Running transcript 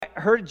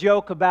heard a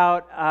joke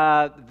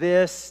about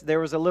this. There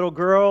was a little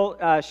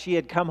girl. She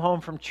had come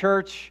home from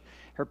church.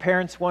 Her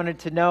parents wanted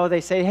to know.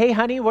 They say, "Hey,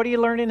 honey, what are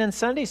you learning in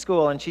Sunday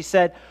school?" And she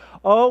said,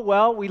 "Oh,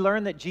 well, we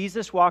learned that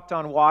Jesus walked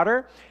on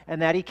water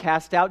and that he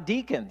cast out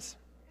deacons."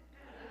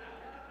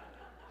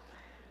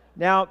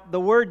 Now, the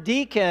word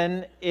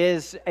deacon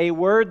is a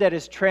word that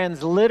is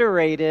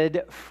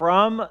transliterated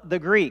from the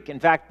Greek. In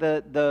fact,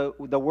 the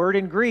word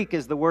in Greek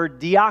is the word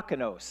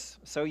diakonos.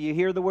 So you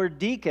hear the word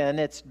deacon,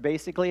 it's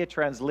basically a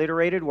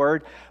transliterated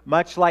word,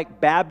 much like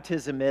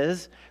baptism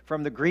is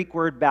from the Greek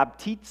word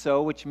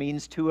baptizo, which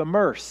means to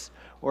immerse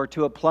or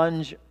to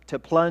plunge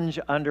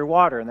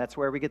underwater. And that's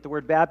where we get the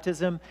word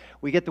baptism.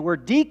 We get the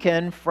word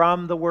deacon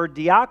from the word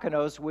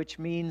diakonos, which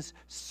means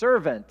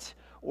servant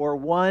or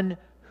one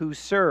who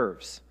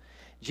serves.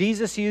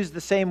 Jesus used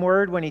the same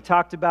word when he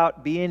talked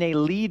about being a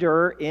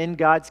leader in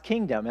God's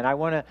kingdom. And I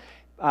want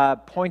to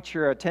point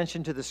your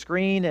attention to the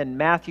screen in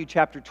Matthew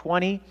chapter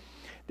 20.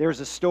 There's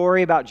a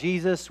story about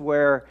Jesus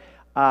where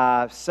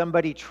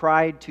somebody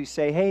tried to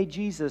say, "Hey,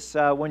 Jesus,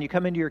 when you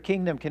come into your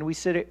kingdom, can we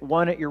sit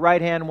one at your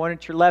right hand, one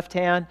at your left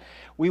hand?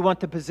 We want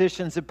the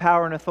positions of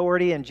power and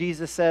authority." And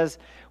Jesus says,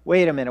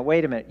 wait a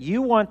minute.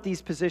 You want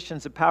these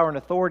positions of power and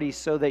authority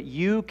so that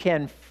you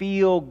can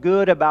feel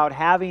good about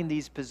having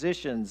these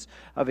positions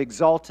of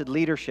exalted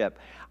leadership.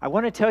 I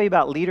want to tell you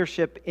about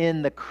leadership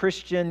in the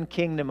Christian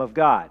kingdom of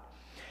God.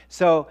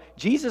 So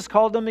Jesus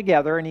called them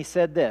together and he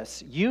said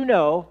this, "You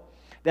know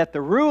that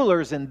the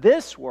rulers in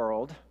this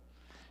world,"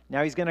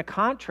 now he's going to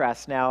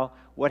contrast now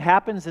what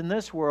happens in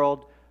this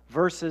world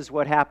versus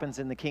what happens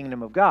in the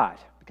kingdom of God,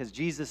 because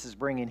Jesus is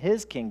bringing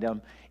his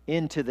kingdom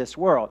into this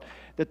world.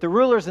 "That the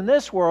rulers in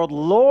this world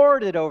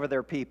lord it over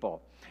their people,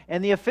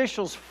 and the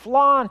officials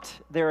flaunt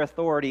their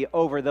authority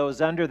over those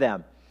under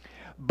them.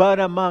 But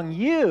among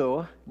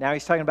you," now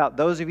he's talking about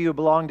those of you who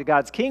belong to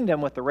God's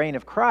kingdom with the reign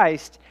of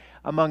Christ,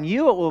 "among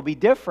you it will be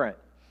different.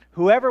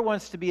 Whoever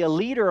wants to be a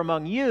leader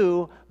among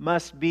you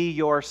must be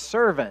your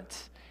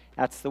servant."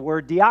 That's the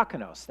word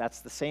diakonos.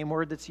 That's the same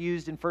word that's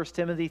used in 1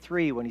 Timothy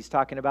 3 when he's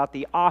talking about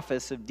the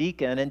office of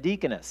deacon and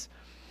deaconess.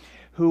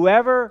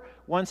 "Whoever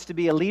wants to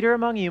be a leader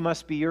among you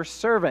must be your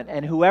servant,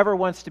 and whoever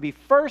wants to be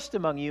first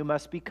among you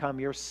must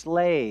become your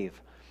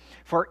slave.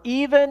 For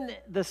even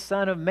the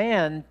Son of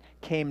Man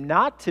came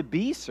not to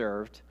be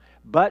served,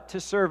 but to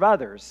serve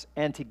others,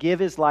 and to give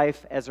his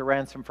life as a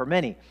ransom for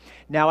many."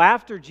 Now,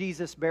 after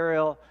Jesus'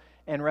 burial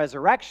and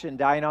resurrection,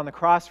 dying on the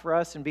cross for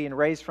us and being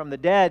raised from the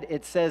dead,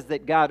 it says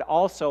that God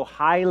also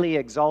highly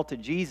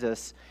exalted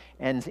Jesus,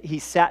 and he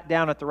sat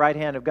down at the right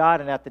hand of God,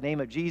 and at the name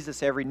of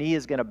Jesus, every knee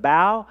is going to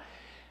bow,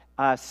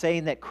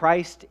 saying that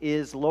Christ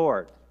is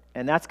Lord.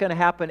 And that's going to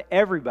happen,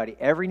 everybody.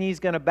 Every knee is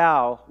going to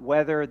bow,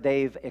 whether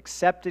they've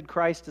accepted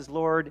Christ as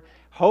Lord,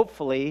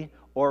 hopefully,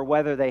 or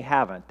whether they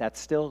haven't. That's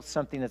still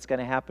something that's going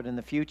to happen in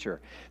the future.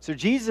 So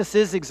Jesus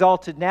is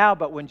exalted now,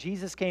 but when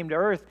Jesus came to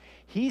earth,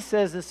 he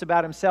says this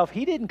about himself.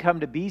 He didn't come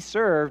to be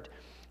served,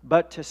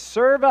 but to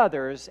serve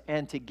others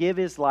and to give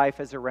his life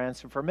as a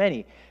ransom for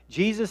many.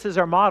 Jesus is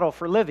our model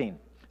for living.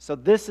 So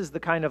this is the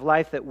kind of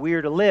life that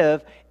we're to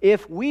live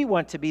if we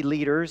want to be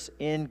leaders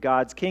in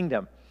God's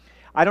kingdom.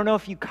 I don't know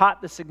if you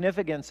caught the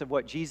significance of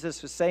what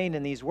Jesus was saying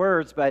in these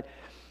words, but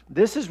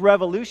this is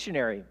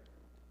revolutionary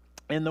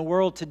in the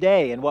world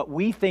today and what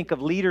we think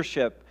of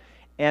leadership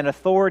and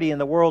authority in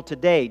the world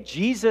today.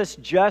 Jesus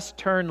just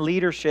turned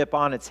leadership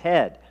on its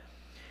head.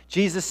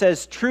 Jesus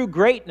says true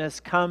greatness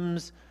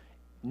comes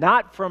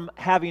not from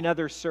having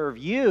others serve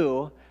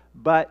you,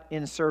 but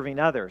in serving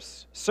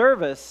others.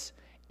 Service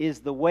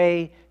is the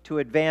way to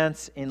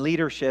advance in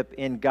leadership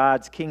in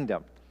God's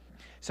kingdom.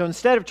 So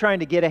instead of trying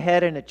to get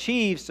ahead and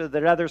achieve so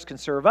that others can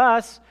serve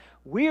us,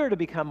 we are to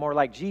become more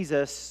like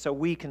Jesus so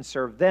we can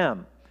serve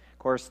them. Of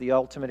course, the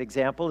ultimate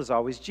example is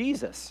always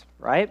Jesus,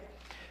 right?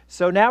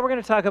 So now we're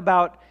going to talk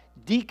about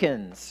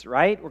deacons,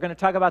 right? We're going to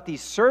talk about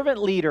these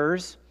servant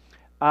leaders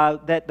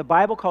that the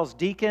Bible calls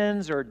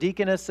deacons or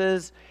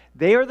deaconesses.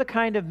 They are the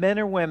kind of men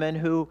or women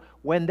who,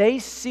 when they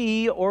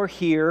see or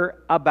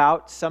hear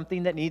about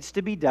something that needs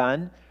to be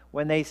done,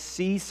 when they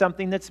see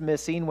something that's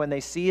missing, when they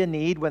see a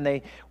need, when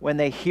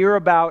they hear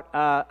about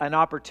an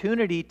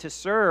opportunity to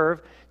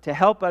serve, to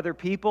help other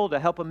people, to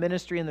help a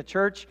ministry in the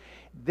church,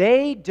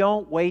 they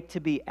don't wait to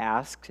be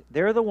asked.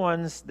 They're the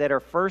ones that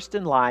are first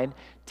in line,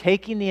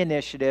 taking the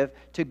initiative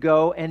to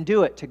go and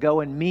do it, to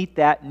go and meet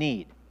that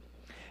need.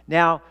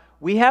 Now,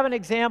 we have an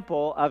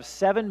example of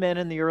 7 men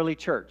in the early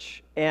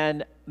church,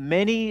 and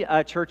many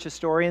church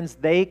historians,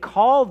 they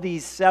call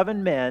these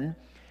 7 men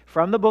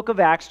from the book of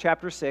Acts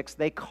chapter 6,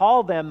 they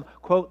call them,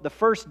 quote, the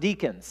first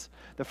deacons.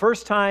 The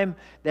first time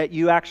that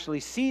you actually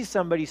see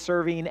somebody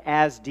serving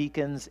as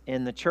deacons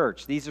in the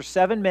church. These are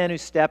 7 men who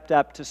stepped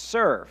up to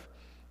serve,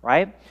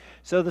 right?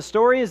 So the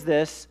story is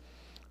this.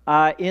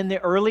 In the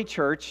early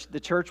church, the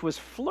church was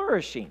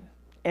flourishing,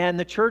 and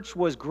the church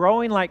was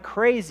growing like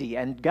crazy,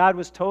 and God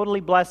was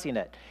totally blessing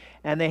it.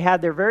 And they had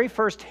their very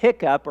first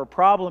hiccup or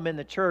problem in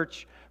the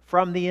church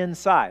from the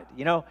inside.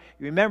 You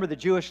remember the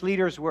Jewish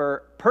leaders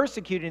were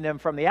persecuting them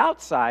from the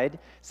outside,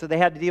 so they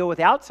had to deal with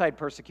outside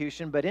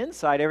persecution, but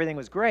inside everything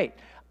was great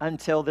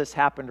until this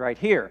happened right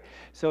here.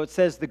 So it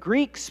says the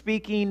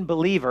Greek-speaking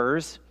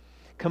believers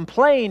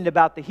complained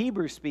about the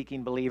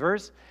Hebrew-speaking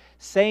believers,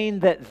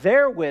 saying that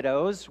their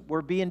widows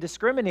were being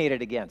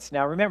discriminated against.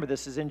 Now remember,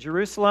 this is in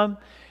Jerusalem.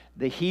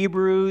 The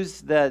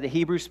Hebrews, the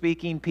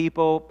Hebrew-speaking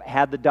people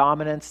had the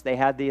dominance, they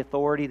had the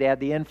authority, they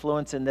had the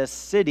influence in this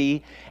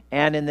city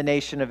and in the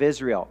nation of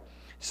Israel.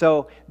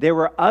 So there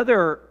were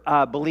other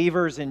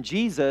believers in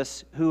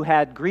Jesus who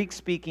had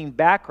Greek-speaking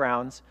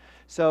backgrounds.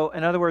 So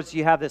in other words,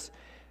 you have this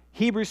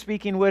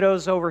Hebrew-speaking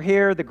widows over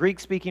here, the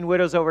Greek-speaking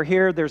widows over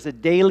here. There's a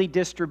daily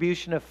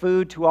distribution of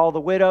food to all the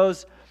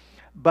widows.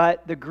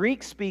 But the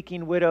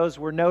Greek-speaking widows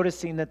were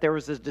noticing that there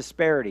was a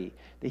disparity.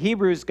 The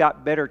Hebrews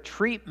got better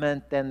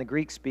treatment than the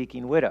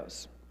Greek-speaking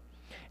widows.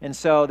 And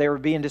so they were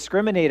being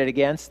discriminated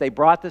against. They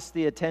brought this to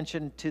the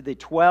attention to the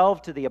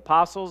 12, to the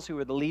apostles who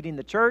were leading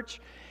the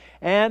church.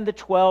 And the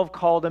 12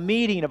 called a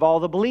meeting of all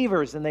the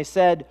believers. And they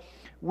said,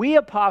 we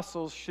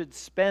apostles should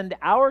spend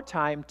our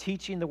time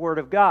teaching the Word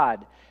of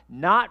God,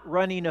 not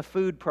running a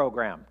food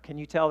program. Can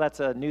you tell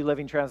that's a New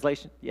Living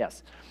Translation?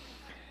 Yes.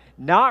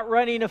 Not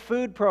running a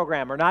food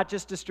program or not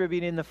just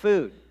distributing the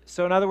food.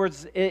 So in other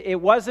words, it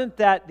wasn't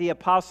that the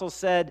apostles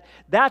said,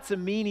 that's a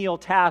menial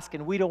task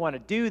and we don't want to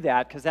do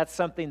that because that's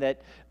something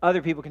that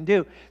other people can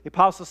do. The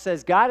apostle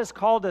says, God has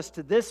called us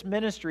to this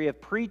ministry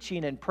of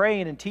preaching and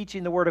praying and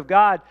teaching the Word of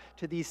God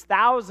to these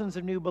thousands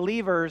of new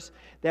believers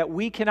that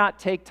we cannot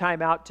take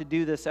time out to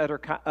do this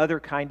other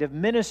kind of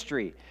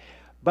ministry.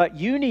 But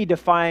you need to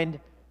find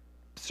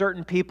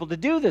certain people to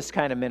do this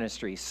kind of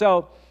ministry.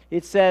 So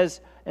it says,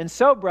 and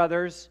so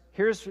brothers,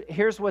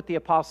 here's what the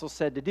apostles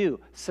said to do.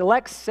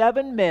 Select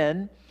 7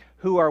 men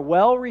who are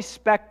well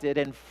respected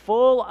and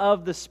full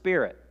of the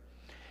Spirit.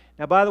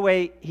 Now, by the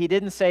way, he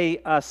didn't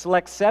say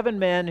select 7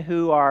 men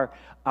who are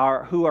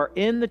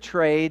in the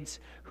trades,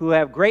 who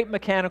have great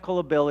mechanical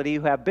ability,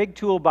 who have big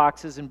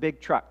toolboxes and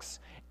big trucks,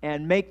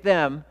 and make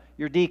them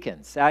your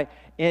deacons.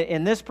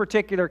 In this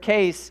particular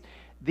case,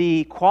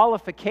 the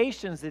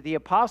qualifications that the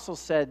apostles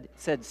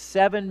said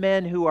 7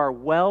 men who are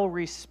well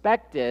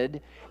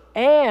respected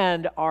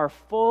and are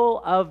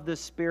full of the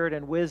Spirit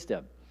and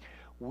wisdom.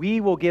 We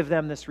will give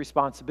them this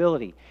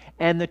responsibility.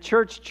 And the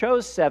church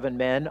chose 7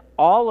 men.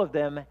 All of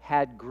them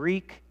had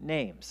Greek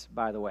names,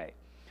 by the way.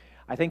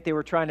 I think they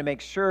were trying to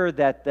make sure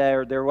that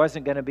there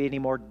wasn't going to be any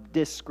more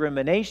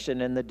discrimination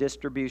in the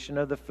distribution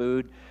of the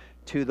food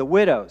to the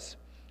widows.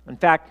 In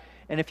fact,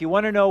 and if you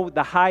want to know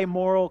the high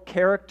moral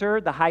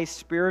character, the high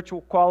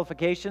spiritual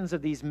qualifications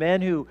of these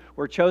men who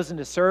were chosen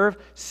to serve,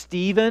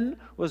 Stephen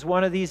was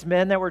one of these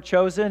men that were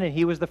chosen, and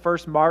he was the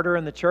first martyr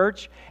in the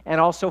church. And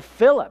also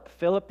Philip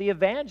the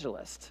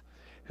evangelist,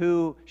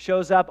 who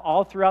shows up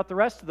all throughout the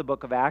rest of the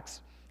book of Acts,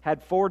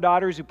 had 4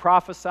 daughters who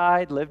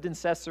prophesied, lived in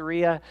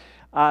Caesarea.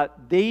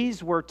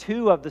 These were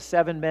 2 of the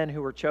 7 men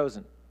who were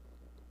chosen.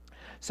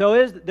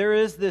 So there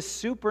is this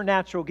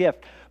supernatural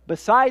gift.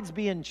 Besides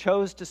being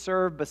chose to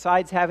serve,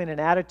 besides having an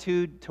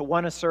attitude to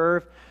want to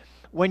serve,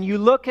 when you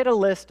look at a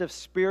list of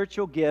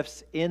spiritual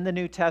gifts in the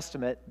New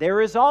Testament,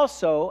 there is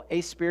also a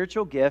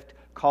spiritual gift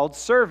called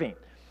serving.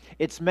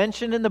 It's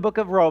mentioned in the book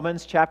of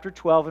Romans, chapter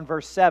 12 and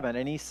verse 7.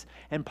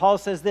 And Paul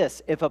says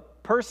this, if a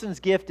person's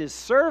gift is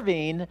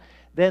serving,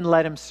 then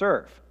let him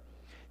serve.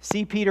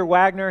 C. Peter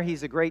Wagner,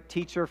 he's a great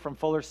teacher from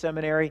Fuller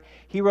Seminary.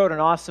 He wrote an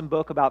awesome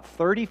book about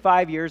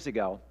 35 years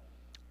ago.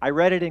 I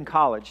read it in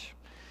college.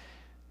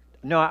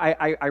 No,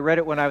 I read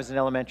it when I was in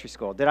elementary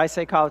school. Did I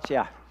say college?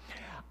 Yeah.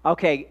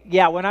 Okay,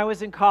 yeah, when I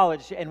was in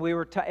college and we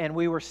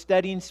were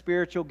studying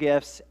spiritual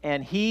gifts,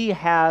 and he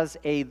has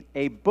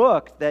a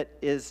book that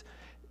is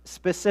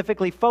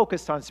specifically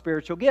focused on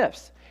spiritual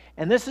gifts.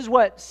 And this is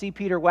what C.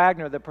 Peter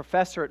Wagner, the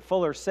professor at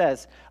Fuller,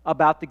 says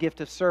about the gift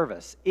of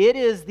service. It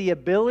is the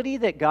ability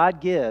that God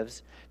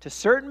gives to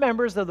certain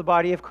members of the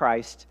body of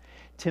Christ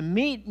to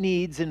meet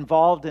needs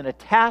involved in a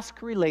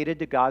task related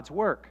to God's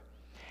work,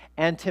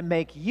 and to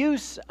make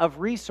use of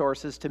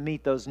resources to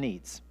meet those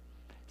needs.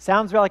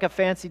 Sounds like a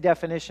fancy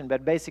definition,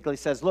 but basically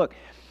says, look,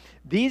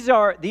 these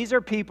are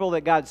people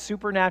that God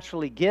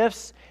supernaturally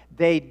gifts.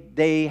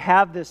 They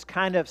have this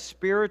kind of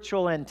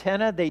spiritual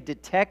antenna. They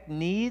detect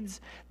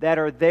needs that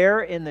are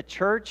there in the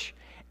church,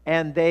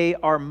 and they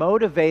are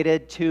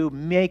motivated to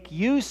make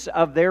use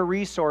of their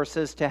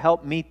resources to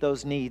help meet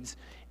those needs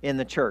in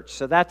the church.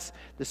 So that's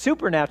the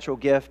supernatural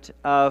gift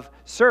of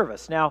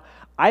service. Now,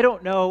 I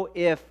don't know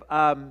if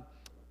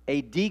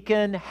a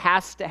deacon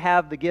has to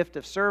have the gift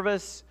of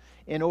service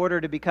in order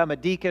to become a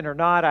deacon or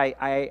not.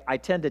 I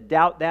tend to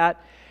doubt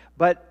that.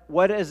 But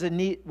what does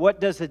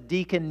a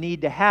deacon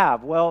need to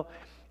have? Well,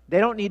 they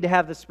don't need to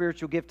have the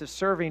spiritual gift of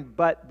serving,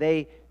 but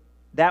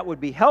that would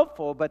be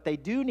helpful, but they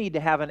do need to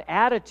have an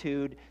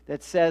attitude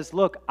that says,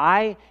 look,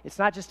 it's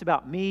not just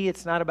about me,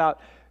 it's not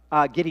about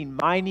getting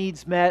my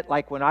needs met,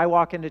 like when I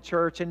walk into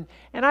church. And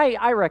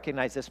I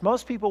recognize this.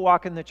 Most people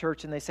walk in the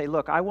church and they say,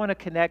 look, I want to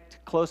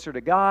connect closer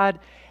to God,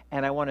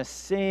 and I want to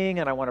sing,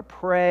 and I want to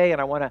pray, and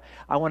I want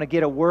to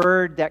get a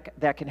word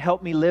that can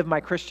help me live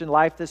my Christian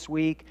life this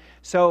week.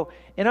 So,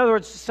 in other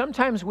words,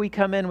 sometimes we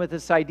come in with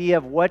this idea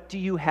of, what do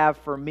you have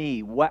for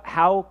me?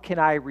 How can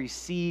I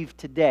receive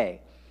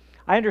today?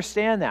 I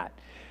understand that.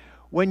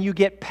 When you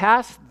get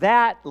past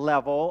that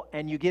level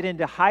and you get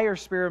into higher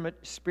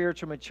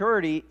spiritual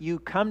maturity, you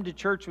come to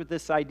church with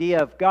this idea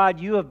of, God,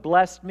 you have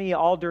blessed me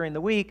all during the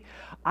week.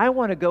 I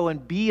want to go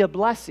and be a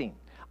blessing.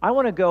 I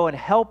want to go and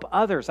help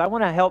others. I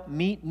want to help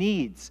meet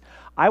needs.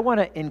 I want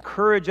to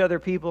encourage other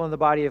people in the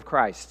body of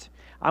Christ.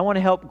 I want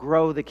to help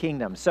grow the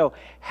kingdom. So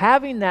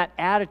having that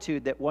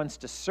attitude that wants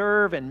to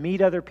serve and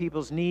meet other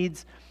people's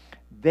needs,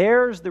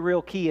 there's the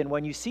real key. And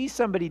when you see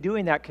somebody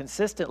doing that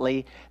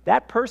consistently,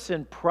 that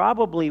person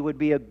probably would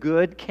be a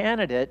good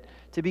candidate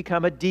to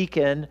become a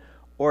deacon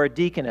or a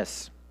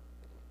deaconess.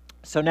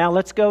 So now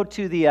let's go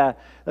to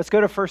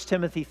 1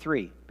 Timothy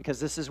 3,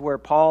 because this is where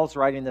Paul's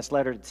writing this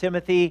letter to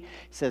Timothy. He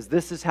says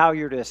this is how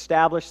you're to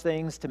establish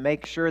things to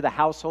make sure the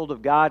household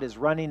of God is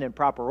running in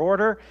proper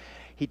order.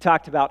 He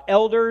talked about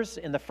elders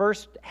in the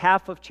first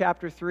half of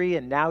chapter 3,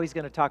 and now he's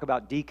going to talk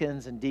about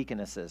deacons and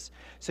deaconesses.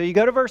 So you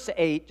go to verse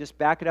 8, just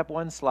back it up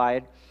one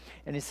slide,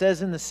 and it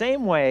says, in the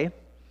same way,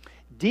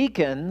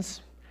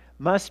 deacons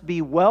must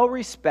be well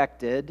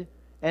respected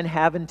and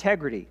have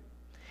integrity.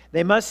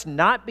 They must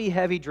not be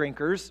heavy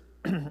drinkers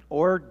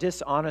or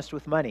dishonest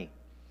with money.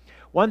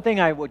 One thing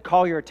I would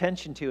call your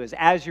attention to is,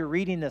 as you're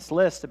reading this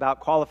list about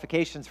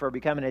qualifications for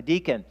becoming a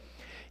deacon,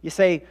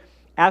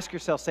 ask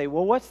yourself,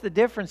 well, what's the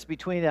difference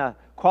between a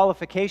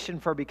qualification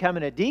for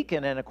becoming a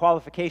deacon and a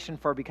qualification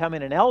for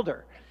becoming an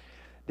elder?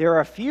 There are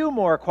a few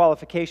more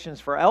qualifications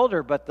for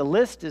elder, but the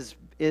list is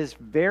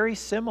very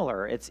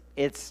similar.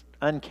 It's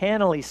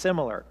uncannily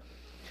similar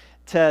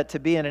to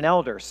being an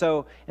elder.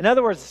 So, in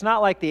other words, it's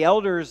not like the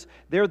elders,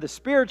 they're the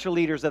spiritual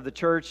leaders of the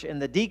church, and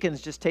the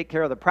deacons just take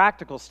care of the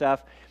practical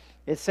stuff.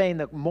 It's saying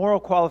the moral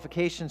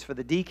qualifications for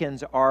the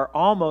deacons are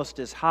almost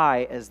as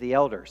high as the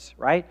elders,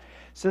 right?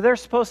 So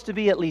there's supposed to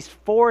be at least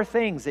 4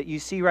 things that you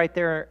see right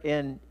there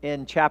in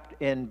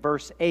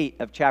verse 8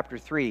 of chapter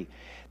 3.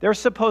 They're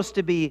supposed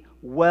to be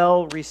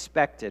well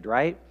respected,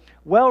 right?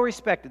 Well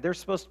respected. They're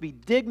supposed to be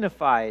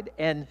dignified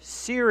and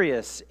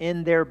serious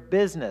in their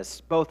business,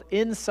 both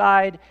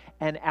inside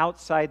and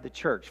outside the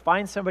church.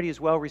 Find somebody who's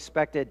well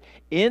respected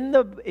in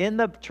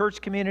the church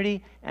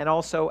community and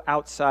also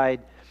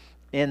outside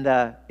in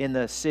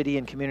the city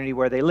and community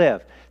where they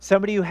live.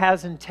 Somebody who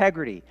has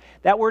integrity.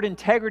 That word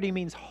integrity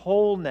means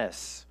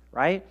wholeness,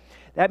 right?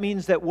 That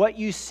means that what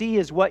you see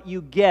is what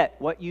you get.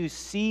 What you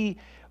see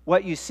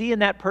in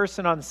that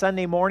person on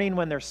Sunday morning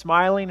when they're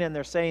smiling and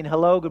they're saying,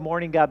 hello, good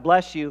morning, God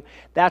bless you,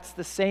 that's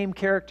the same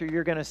character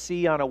you're going to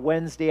see on a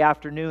Wednesday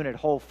afternoon at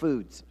Whole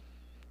Foods,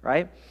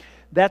 right?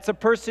 That's a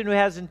person who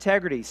has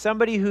integrity.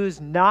 Somebody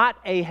who's not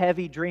a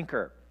heavy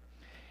drinker.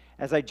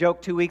 As I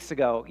joked 2 weeks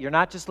ago, you're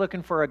not just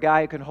looking for a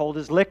guy who can hold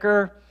his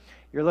liquor.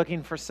 You're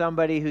looking for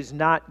somebody who's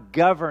not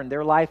governed.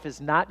 Their life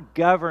is not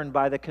governed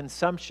by the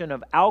consumption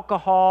of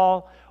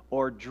alcohol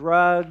or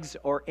drugs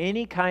or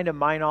any kind of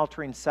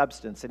mind-altering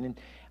substance. And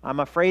I'm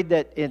afraid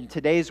that in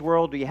today's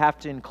world, you have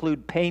to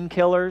include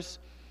painkillers.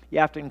 You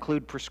have to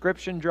include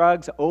prescription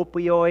drugs,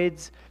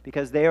 opioids,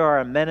 because they are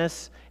a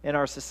menace in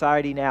our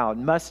society now. It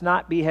must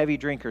not be heavy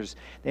drinkers.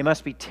 They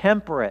must be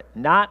temperate,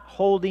 not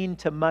holding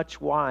to much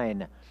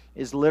wine,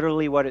 is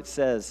literally what it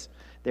says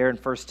there in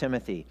 1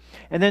 Timothy.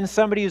 And then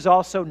somebody who's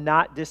also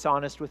not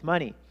dishonest with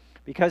money.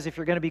 Because if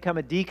you're going to become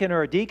a deacon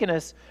or a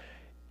deaconess,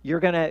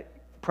 you're going to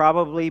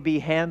probably be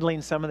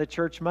handling some of the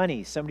church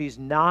money. Somebody who's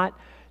not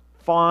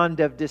fond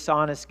of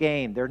dishonest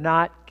gain. They're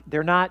not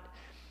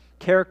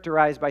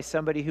characterized by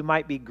somebody who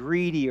might be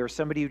greedy or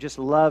somebody who just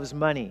loves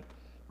money,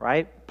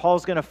 right?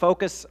 Paul's going to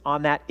focus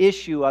on that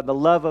issue, on the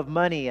love of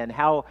money and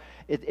how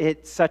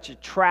it's such a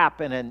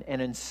trap and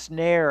an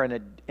ensnare and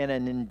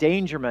an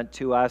endangerment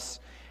to us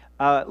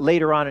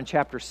later on in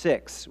chapter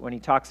 6 when he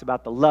talks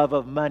about the love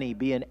of money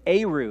being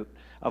a root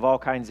of all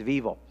kinds of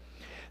evil.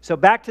 So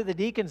back to the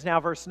deacons now,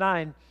 verse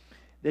 9.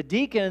 The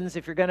deacons,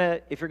 if you're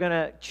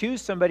gonna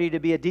choose somebody to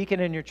be a deacon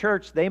in your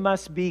church, they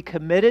must be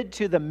committed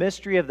to the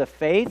mystery of the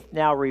faith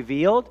now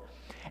revealed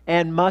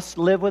and must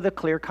live with a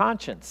clear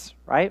conscience,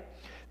 right?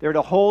 They're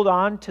to hold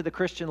on to the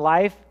Christian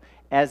life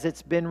as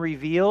it's been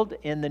revealed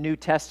in the New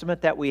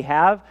Testament that we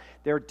have.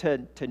 They're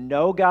to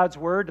know God's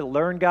Word, to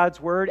learn God's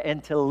Word,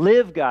 and to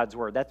live God's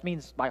Word. That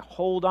means by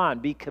hold on,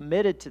 be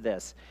committed to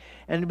this.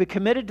 And to be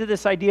committed to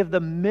this idea of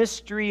the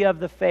mystery of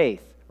the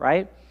faith,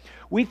 right?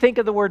 We think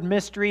of the word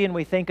mystery and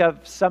we think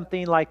of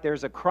something like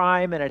there's a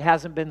crime and it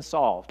hasn't been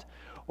solved.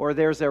 Or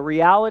there's a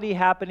reality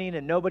happening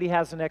and nobody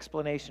has an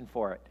explanation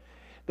for it.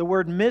 The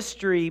word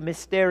mystery,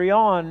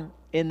 mysterion,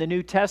 in the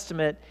New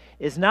Testament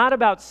is not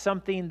about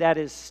something that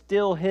is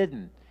still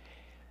hidden.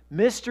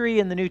 Mystery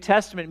in the New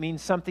Testament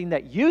means something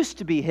that used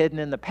to be hidden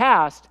in the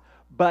past,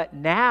 but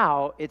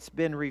now it's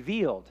been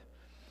revealed.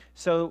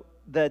 So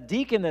the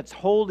deacon that's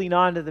holding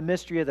on to the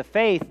mystery of the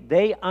faith,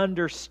 they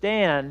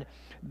understand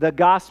the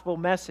gospel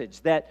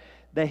message, that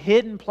the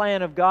hidden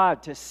plan of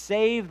God to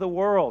save the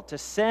world, to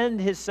send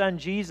His Son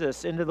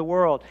Jesus into the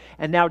world,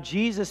 and now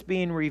Jesus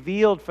being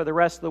revealed for the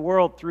rest of the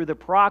world through the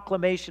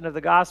proclamation of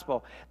the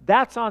gospel,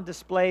 that's on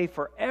display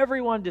for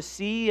everyone to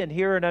see and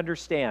hear and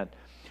understand.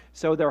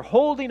 So they're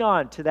holding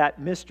on to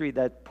that mystery,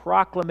 that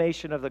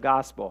proclamation of the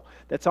gospel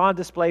that's on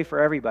display for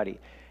everybody.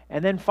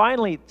 And then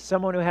finally,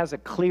 someone who has a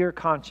clear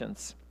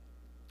conscience,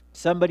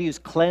 somebody who's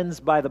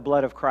cleansed by the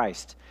blood of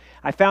Christ.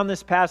 I found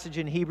this passage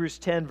in Hebrews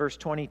 10, verse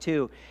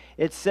 22.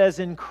 It says,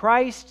 in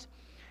Christ,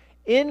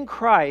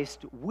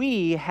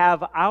 we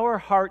have our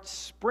hearts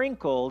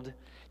sprinkled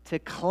to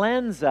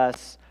cleanse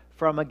us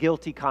from a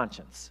guilty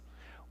conscience.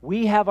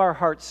 We have our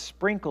hearts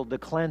sprinkled to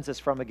cleanse us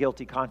from a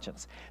guilty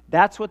conscience.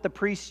 That's what the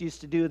priests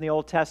used to do in the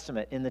Old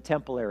Testament in the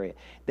temple area.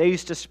 They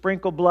used to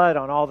sprinkle blood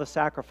on all the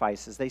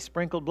sacrifices. They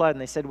sprinkled blood,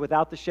 and they said,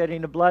 without the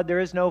shedding of blood, there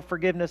is no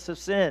forgiveness of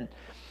sin.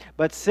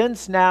 But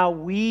since now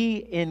we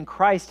in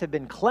Christ have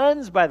been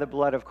cleansed by the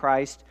blood of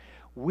Christ,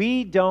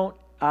 we don't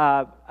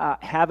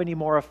have any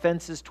more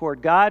offenses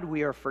toward God.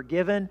 We are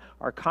forgiven.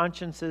 Our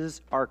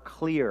consciences are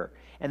clear.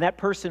 And that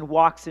person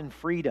walks in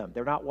freedom.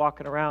 They're not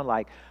walking around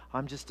like,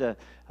 I'm just a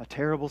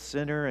terrible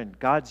sinner and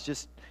God's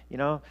just,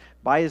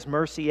 by His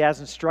mercy, He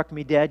hasn't struck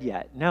me dead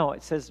yet. No,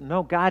 it says,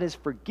 no, God has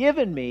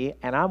forgiven me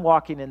and I'm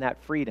walking in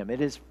that freedom.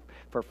 It is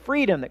for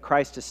freedom that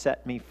Christ has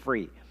set me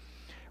free.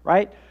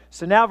 Right?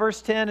 So now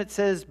verse 10, it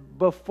says,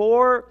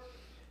 before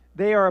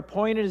they are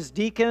appointed as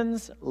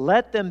deacons,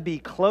 let them be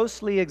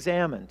closely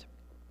examined.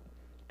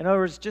 In other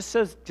words,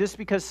 just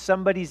because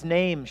somebody's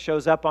name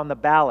shows up on the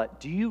ballot,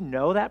 do you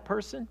know that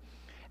person?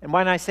 And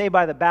when I say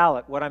by the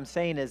ballot, what I'm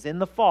saying is in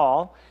the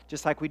fall,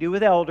 just like we do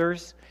with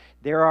elders,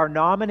 there are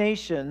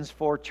nominations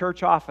for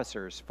church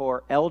officers,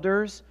 for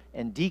elders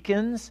and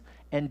deacons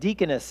and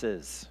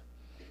deaconesses.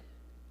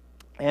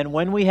 And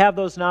when we have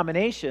those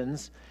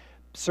nominations,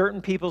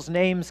 certain people's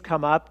names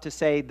come up to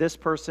say this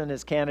person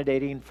is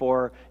candidating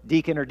for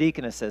deacon or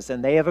deaconesses.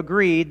 And they have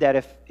agreed that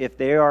if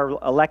they are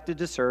elected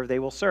to serve, they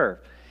will serve.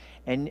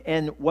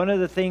 And one of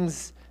the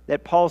things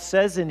that Paul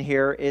says in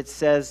here, it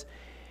says,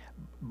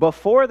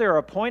 before they're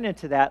appointed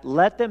to that,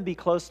 let them be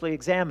closely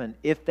examined.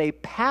 If they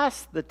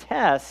pass the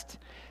test,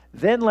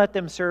 then let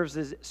them serve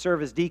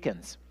as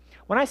deacons.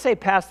 When I say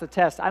pass the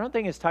test, I don't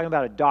think it's talking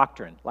about a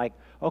doctrine. Like,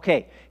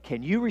 okay,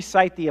 can you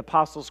recite the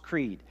Apostles'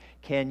 Creed?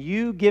 Can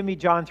you give me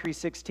John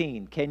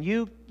 3:16? Can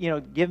you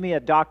give me a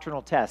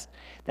doctrinal test?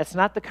 That's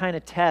not the kind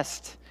of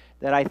test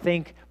that I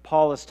think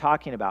Paul is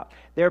talking about.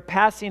 They're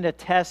passing a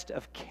test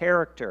of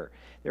character.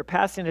 They're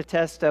passing a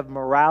test of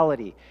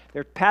morality.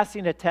 They're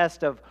passing a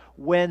test of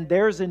when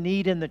there's a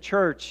need in the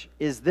church,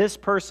 is this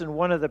person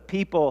one of the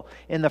people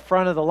in the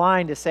front of the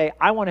line to say,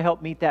 I want to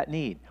help meet that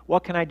need.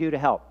 What can I do to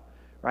help?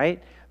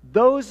 Right?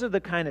 Those are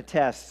the kind of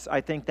tests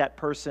I think that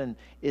person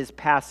is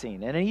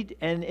passing.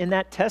 And in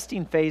that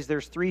testing phase,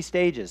 there's 3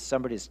 stages.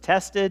 Somebody's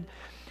tested,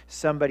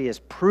 somebody is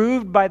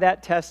proved by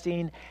that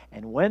testing,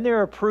 and when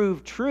they're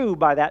approved true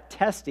by that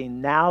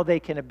testing, now they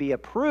can be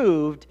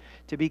approved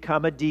to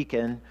become a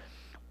deacon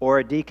or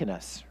a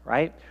deaconess,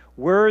 right?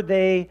 Were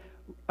they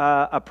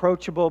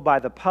approachable by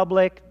the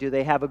public? Do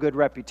they have a good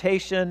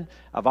reputation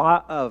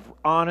of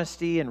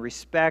honesty and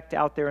respect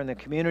out there in the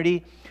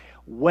community?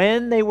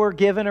 When they were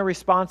given a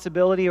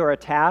responsibility or a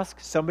task,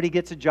 somebody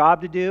gets a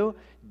job to do,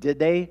 did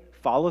they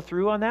follow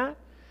through on that?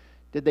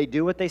 Did they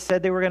do what they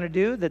said they were going to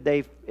do?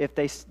 If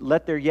they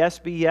let their yes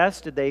be yes,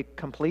 did they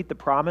complete the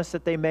promise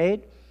that they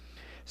made?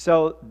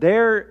 So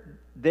there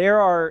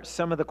are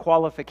some of the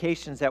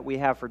qualifications that we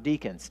have for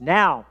deacons.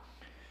 Now,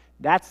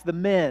 that's the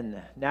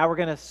men. Now we're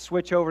going to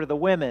switch over to the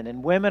women.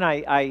 And women,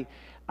 I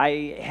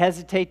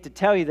hesitate to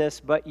tell you this,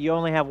 but you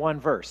only have one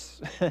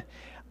verse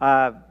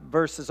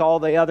versus all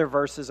the other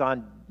verses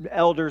on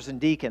elders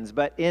and deacons.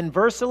 But in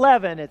verse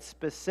 11, it's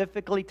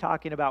specifically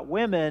talking about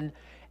women,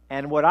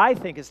 and what I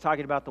think is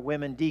talking about the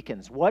women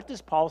deacons. What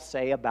does Paul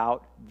say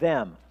about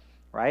them,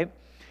 right?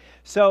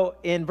 So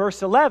in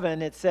verse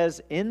 11, it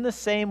says, in the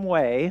same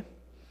way,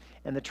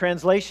 and the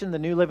translation, the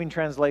New Living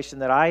Translation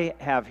that I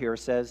have here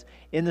says,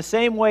 in the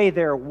same way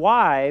their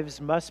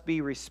wives must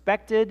be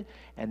respected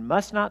and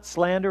must not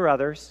slander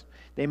others.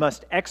 They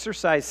must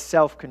exercise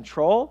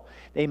self-control.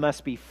 They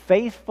must be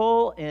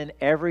faithful in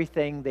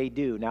everything they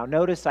do. Now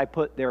notice I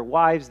put their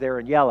wives there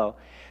in yellow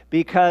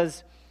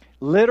because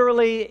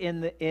literally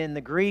in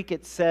the Greek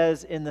it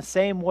says, in the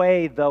same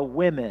way the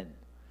women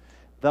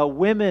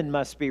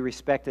must be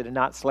respected and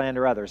not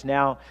slander others.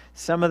 Now,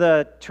 some of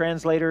the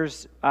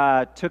translators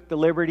took the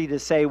liberty to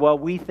say, well,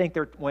 we think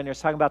when they're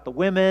talking about the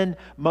women,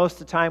 most of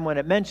the time when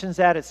it mentions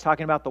that, it's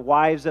talking about the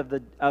wives of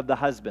the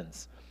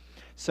husbands.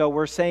 So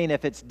we're saying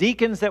if it's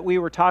deacons that we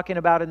were talking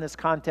about in this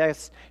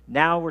context,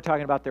 now we're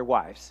talking about their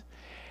wives.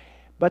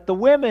 But the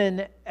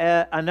women,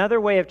 another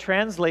way of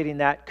translating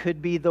that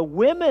could be the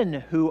women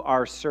who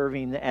are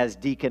serving as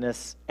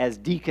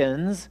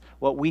deacons,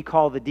 what we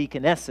call the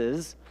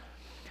deaconesses.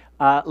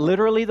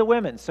 literally the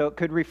women. So it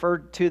could refer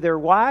to their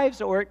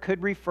wives, or it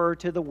could refer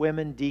to the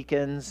women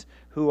deacons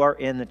who are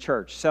in the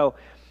church. So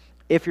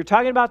if you're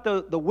talking about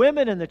the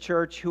women in the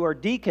church who are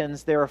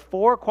deacons, there are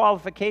 4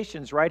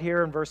 qualifications right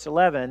here in verse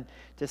 11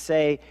 to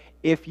say,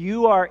 if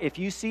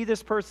you see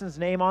this person's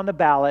name on the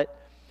ballot,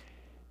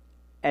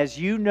 as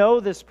you know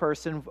this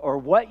person or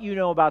what you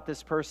know about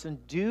this person,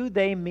 do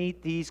they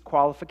meet these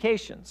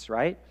qualifications,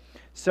 right?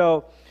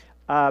 So,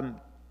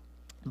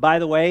 by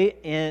the way,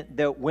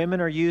 the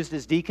women are used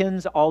as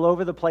deacons all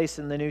over the place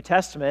in the New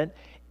Testament.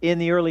 In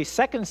the early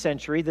 2nd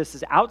century, this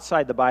is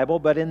outside the Bible,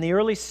 but in the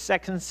early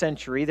 2nd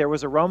century, there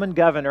was a Roman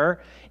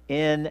governor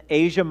in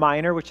Asia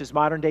Minor, which is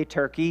modern-day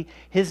Turkey.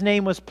 His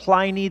name was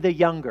Pliny the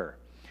Younger.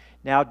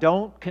 Now,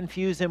 don't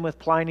confuse him with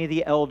Pliny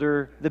the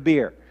Elder, the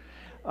beer.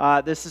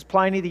 This is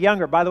Pliny the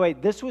Younger. By the way,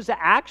 this was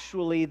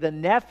actually the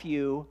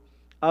nephew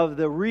of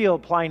the real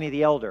Pliny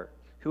the Elder,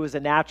 who was a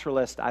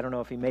naturalist. I don't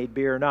know if he made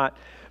beer or not.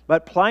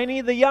 But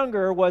Pliny the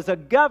Younger was a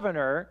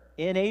governor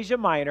in Asia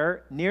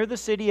Minor near the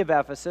city of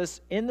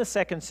Ephesus in the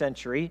 2nd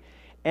century,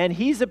 and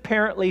he's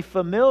apparently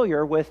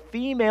familiar with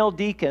female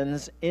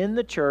deacons in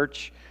the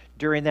church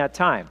during that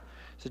time.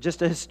 So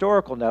just a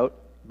historical note,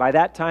 by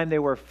that time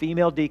there were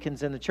female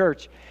deacons in the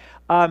church.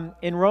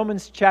 In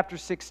Romans chapter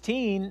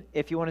 16,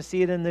 if you want to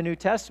see it in the New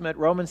Testament,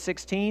 Romans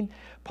 16,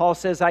 Paul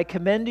says, I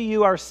commend to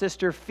you our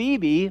sister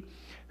Phoebe,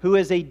 who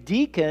is a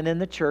deacon in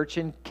the church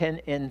in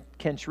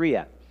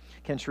Cenchrea.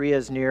 Cenchrea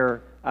is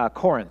near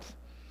Corinth,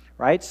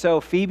 right? So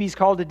Phoebe's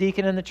called a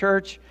deacon in the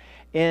church.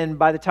 And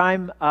by the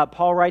time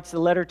Paul writes the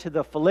letter to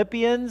the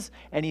Philippians,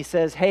 and he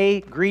says,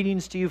 hey,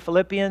 greetings to you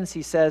Philippians,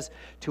 he says,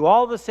 to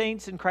all the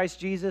saints in Christ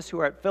Jesus who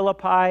are at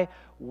Philippi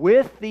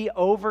with the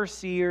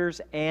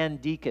overseers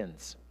and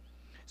deacons.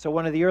 So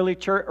one of the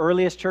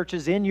earliest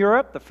churches in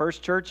Europe, the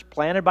first church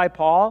planted by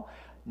Paul,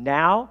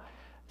 now,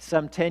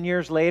 some 10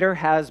 years later,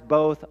 has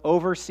both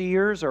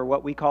overseers, or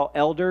what we call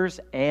elders,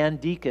 and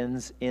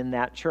deacons in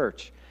that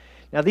church.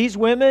 Now, these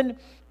women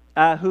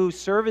who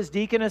serve as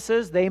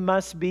deaconesses, they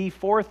must be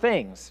 4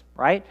 things,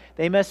 right?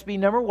 They must be,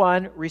 number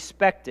 1,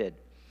 respected.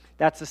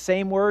 That's the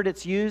same word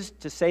it's used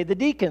to say the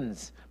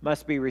deacons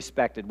must be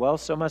respected. Well,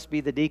 so must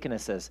be the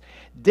deaconesses.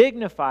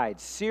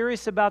 Dignified,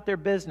 serious about their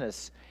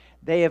business.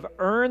 They have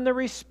earned the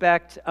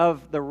respect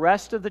of the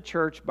rest of the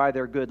church by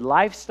their good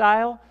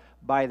lifestyle,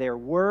 by their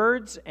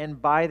words,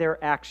 and by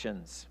their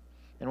actions.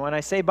 And when I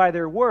say by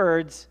their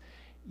words,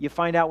 you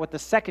find out what the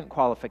second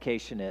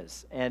qualification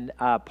is. And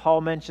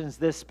Paul mentions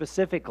this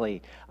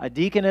specifically. A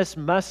deaconess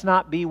must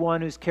not be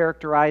one who's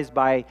characterized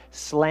by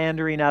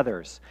slandering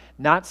others,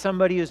 not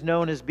somebody who's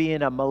known as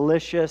being a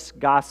malicious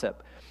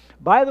gossip.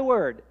 By the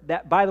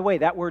way,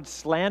 that word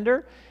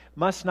slander,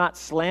 must not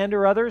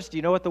slander others. Do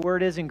you know what the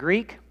word is in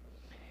Greek?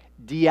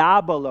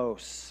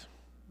 Diabolos.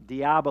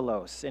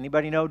 Diabolos.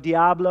 Anybody know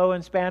diablo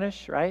in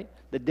Spanish, right?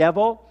 The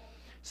devil.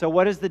 So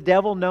what is the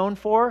devil known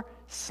for?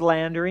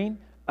 Slandering,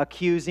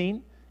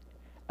 accusing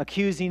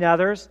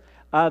others.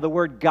 The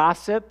word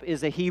gossip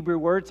is a Hebrew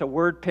word. It's a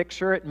word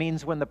picture. It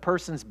means when the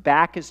person's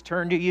back is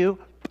turned to you,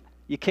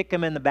 you kick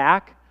them in the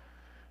back.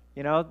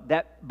 You know,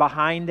 that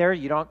behind there,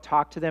 you don't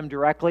talk to them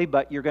directly,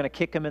 but you're going to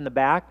kick them in the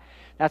back.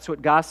 That's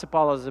what gossip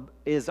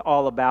is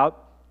all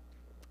about.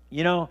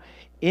 You know,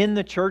 in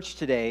the church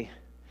today,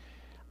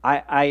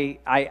 I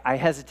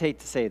hesitate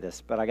to say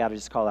this, but I got to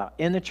just call it out.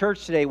 In the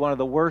church today, one of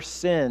the worst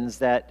sins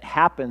that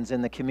happens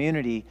in the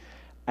community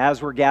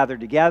as we're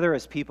gathered together,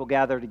 as people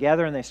gather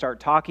together and they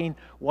start talking,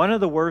 one of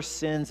the worst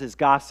sins is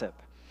gossip.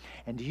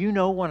 And do you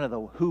know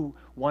who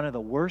one of the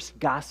worst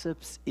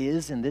gossips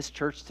is in this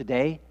church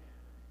today?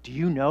 Do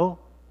you know?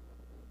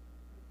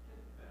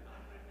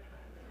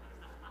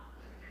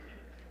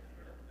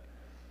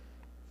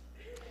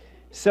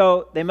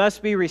 So they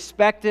must be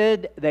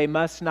respected. They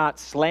must not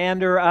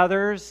slander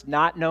others,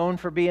 not known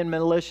for being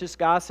malicious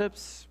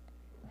gossips.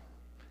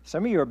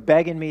 Some of you are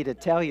begging me to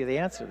tell you the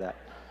answer to that.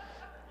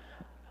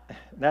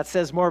 That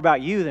says more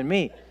about you than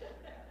me.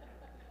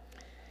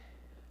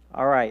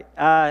 All right.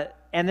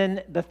 And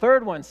then the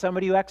third one,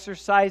 somebody who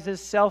exercises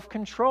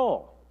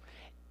self-control.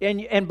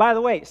 And by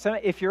the way,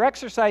 if you're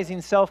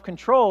exercising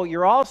self-control,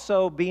 you're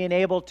also being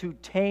able to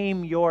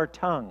tame your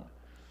tongue.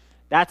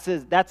 That's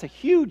a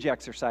huge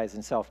exercise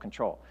in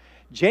self-control.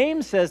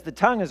 James says the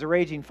tongue is a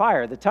raging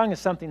fire. The tongue is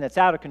something that's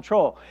out of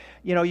control.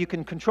 You know, you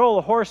can control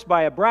a horse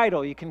by a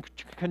bridle. You can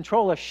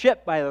control a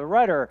ship by the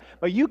rudder,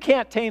 but you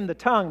can't tame the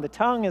tongue. The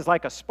tongue is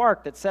like a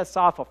spark that sets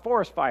off a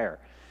forest fire,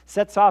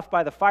 sets off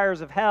by the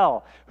fires of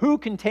hell. Who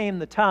can tame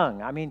the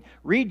tongue? I mean,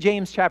 read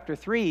James chapter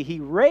 3.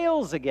 He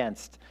rails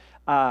against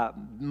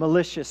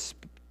malicious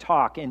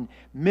talk and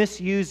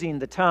misusing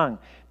the tongue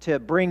to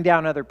bring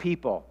down other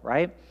people,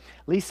 right?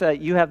 Lisa,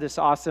 you have this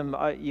awesome,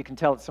 you can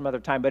tell it some other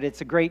time, but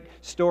it's a great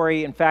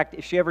story. In fact,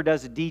 if she ever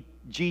does a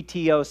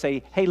GTO,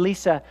 say, hey,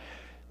 Lisa,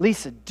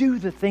 do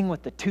the thing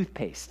with the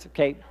toothpaste,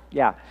 okay?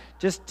 Yeah,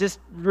 just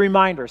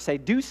remind her, say,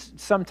 do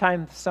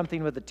sometimes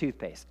something with the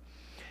toothpaste.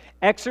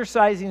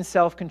 Exercising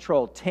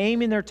self-control,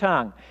 taming their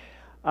tongue.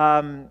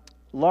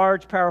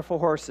 large, powerful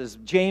horses.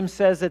 James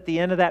says at the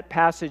end of that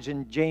passage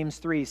in James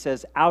 3, he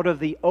says, out of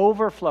the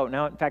overflow.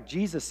 Now, in fact,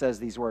 Jesus says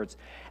these words.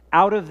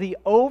 Out of the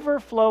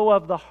overflow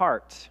of the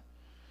heart,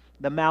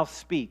 the mouth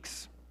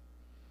speaks.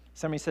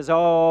 Somebody says,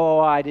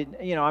 oh,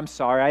 I'm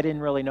sorry, I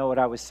didn't really know what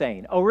I was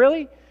saying. Oh,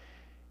 really?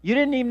 You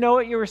didn't even know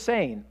what you were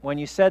saying when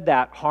you said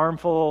that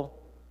harmful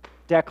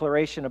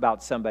declaration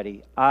about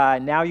somebody.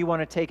 Now you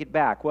want to take it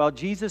back. Well,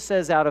 Jesus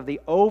says out of the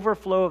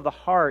overflow of the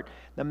heart,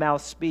 the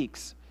mouth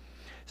speaks.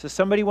 So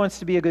somebody wants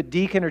to be a good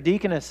deacon or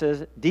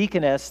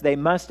deaconess, they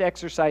must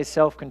exercise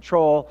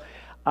self-control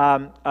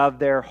of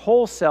their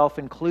whole self,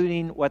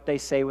 including what they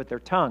say with their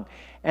tongue.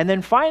 And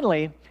then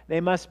finally, they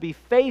must be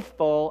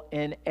faithful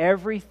in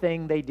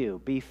everything they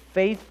do. Be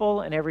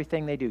faithful in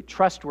everything they do.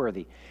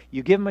 Trustworthy.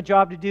 You give them a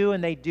job to do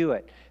and they do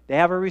it. They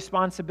have a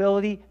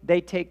responsibility,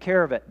 they take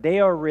care of it. They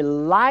are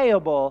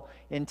reliable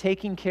in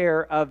taking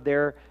care of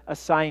their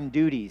assigned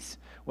duties.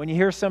 When you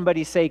hear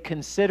somebody say,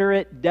 consider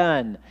it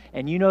done,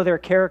 and you know their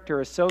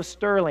character is so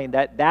sterling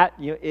that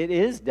it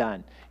is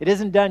done. It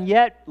isn't done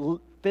yet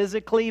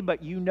physically,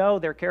 but you know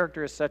their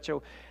character is such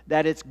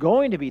that it's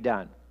going to be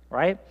done,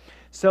 right?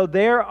 So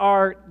there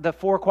are the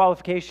 4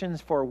 qualifications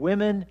for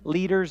women,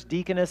 leaders,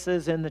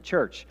 deaconesses in the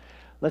church.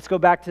 Let's go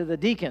back to the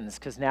deacons,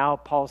 because now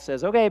Paul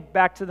says, okay,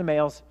 back to the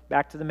males,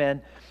 back to the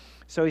men.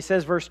 So he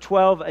says, verse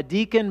 12, a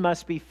deacon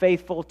must be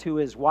faithful to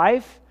his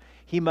wife.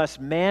 He must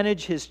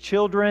manage his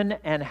children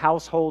and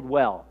household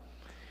well.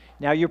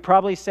 Now, you're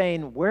probably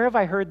saying, where have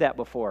I heard that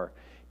before?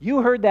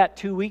 You heard that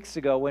 2 weeks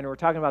ago when we were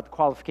talking about the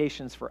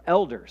qualifications for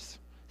elders.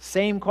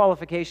 Same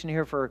qualification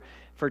here for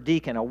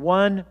deacon, a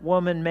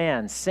one-woman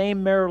man,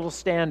 same marital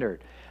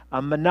standard,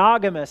 a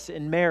monogamous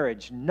in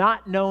marriage,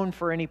 not known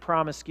for any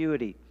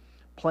promiscuity,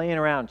 playing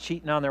around,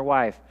 cheating on their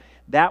wife.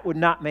 That would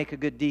not make a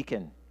good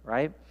deacon,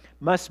 right?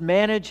 Must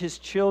manage his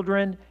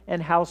children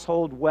and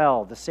household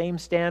well. The same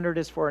standard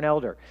as for an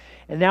elder.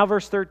 And now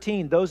verse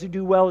 13, those who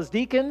do well as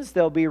deacons,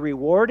 they'll be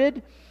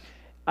rewarded.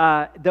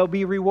 They'll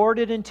be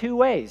rewarded in 2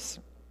 ways.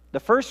 The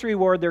first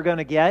reward they're going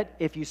to get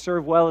if you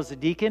serve well as a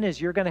deacon is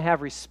you're going to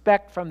have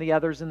respect from the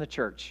others in the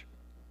church.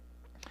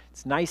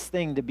 It's a nice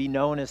thing to be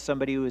known as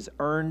somebody who has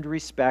earned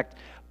respect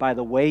by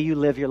the way you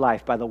live your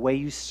life, by the way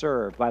you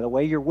serve, by the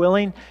way you're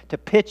willing to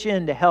pitch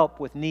in to help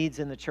with needs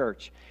in the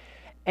church.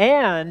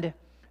 And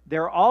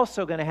they're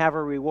also going to have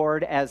a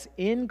reward as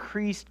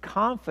increased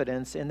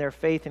confidence in their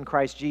faith in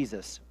Christ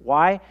Jesus.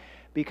 Why?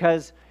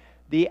 Because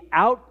the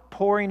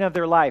outpouring of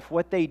their life,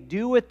 what they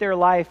do with their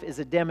life, is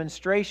a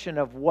demonstration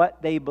of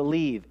what they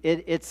believe.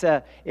 It's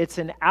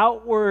an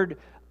outward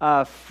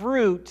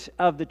fruit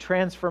of the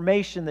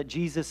transformation that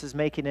Jesus is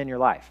making in your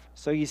life.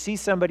 So you see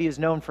somebody who's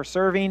known for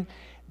serving,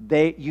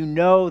 you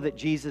know that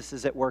Jesus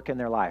is at work in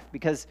their life,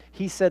 because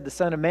he said the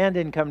Son of Man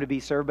didn't come to be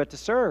served, but to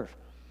serve,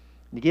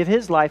 and to give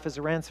his life as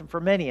a ransom for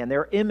many. And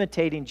they're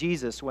imitating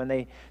Jesus when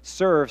they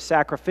serve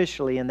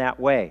sacrificially in that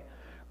way,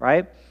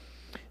 right?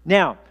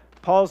 Now,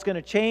 Paul's going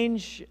to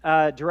change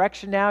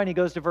direction now, and he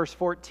goes to verse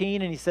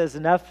 14, and he says,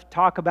 enough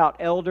talk about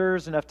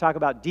elders, enough talk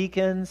about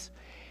deacons.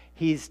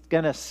 He's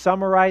going to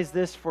summarize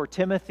this for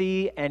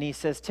Timothy, and he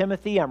says,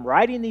 Timothy, I'm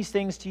writing these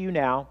things to you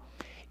now,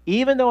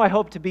 even though I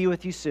hope to be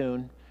with you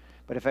soon.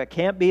 But if I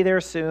can't be there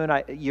soon,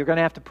 you're going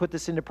to have to put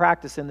this into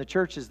practice in the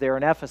churches there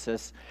in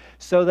Ephesus,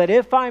 so that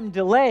if I'm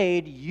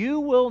delayed, you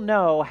will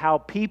know how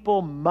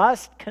people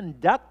must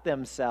conduct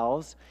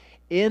themselves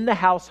in the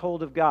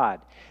household of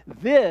God.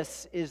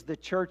 This is the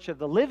church of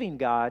the living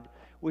God,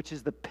 which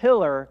is the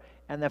pillar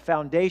and the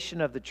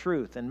foundation of the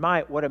truth. And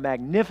what a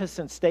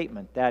magnificent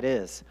statement that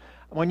is.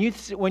 When you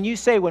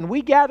say, when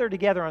we gather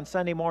together on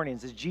Sunday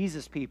mornings as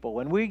Jesus people,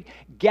 when we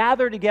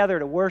gather together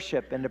to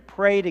worship and to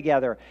pray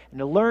together and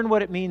to learn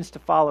what it means to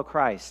follow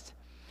Christ,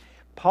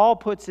 Paul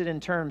puts it in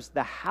terms,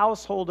 the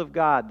household of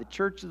God, the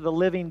church of the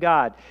living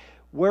God,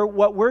 where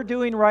what we're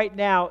doing right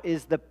now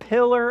is the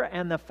pillar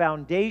and the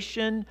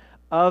foundation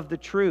of the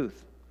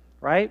truth,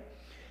 right?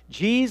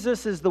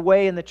 Jesus is the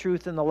way and the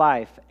truth and the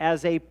life.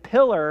 As a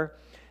pillar,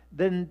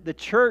 then the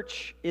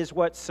church is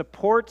what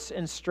supports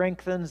and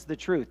strengthens the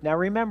truth. Now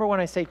remember, when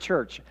I say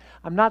church,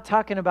 I'm not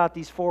talking about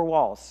these 4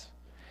 walls.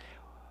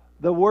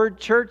 The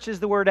word church is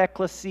the word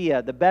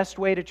ecclesia. The best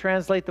way to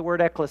translate the word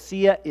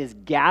ecclesia is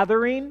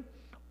gathering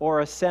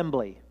or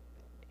assembly.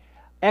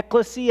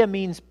 Ecclesia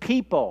means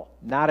people,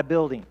 not a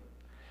building.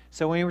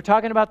 So when we're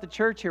talking about the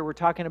church here, we're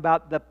talking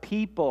about the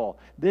people.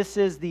 This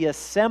is the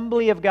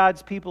assembly of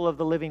God's people of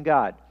the living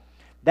God.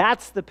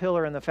 That's the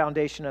pillar and the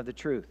foundation of the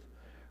truth,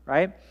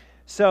 right?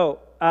 So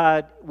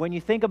when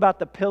you think about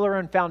the pillar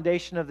and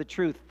foundation of the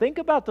truth, think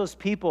about those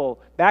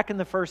people back in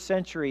the first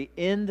century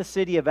in the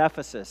city of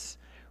Ephesus,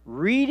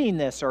 reading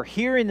this or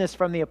hearing this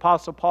from the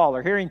Apostle Paul,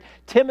 or hearing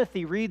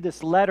Timothy read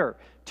this letter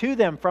to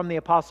them from the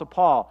Apostle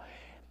Paul.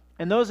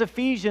 And those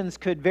Ephesians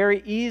could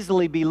very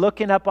easily be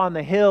looking up on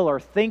the hill or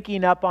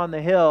thinking up on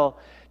the hill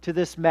to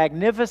this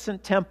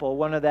magnificent temple,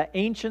 one of the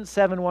ancient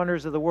 7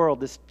 wonders of the world,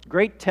 this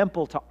great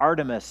temple to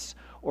Artemis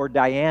or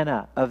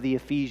Diana of the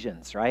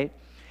Ephesians, right?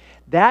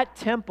 That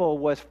temple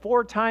was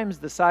 4 times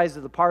the size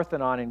of the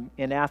Parthenon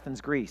in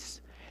Athens, Greece.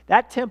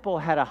 That temple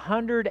had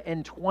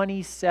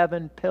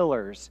 127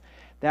 pillars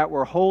that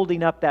were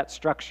holding up that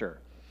structure.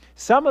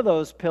 Some of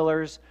those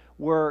pillars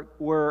were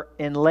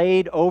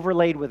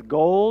overlaid with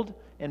gold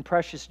and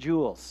precious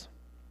jewels.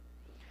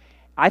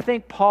 I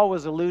think Paul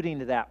was alluding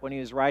to that when he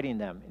was writing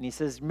them. And he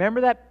says,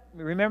 remember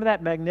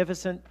that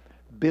magnificent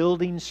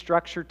building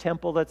structure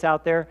temple that's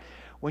out there?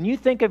 When you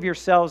think of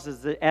yourselves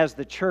as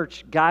the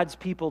church, God's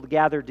people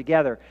gathered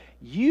together,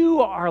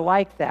 you are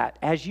like that.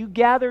 As you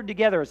gather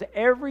together, as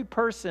every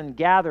person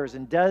gathers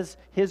and does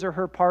his or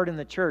her part in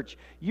the church,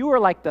 you are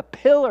like the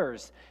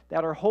pillars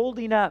that are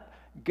holding up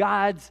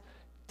God's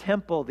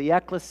temple, the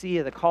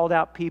ecclesia, the called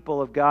out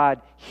people of God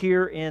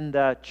here in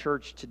the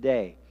church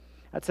today.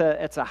 It's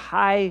a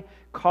high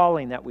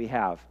calling that we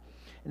have.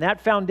 And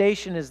that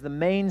foundation is the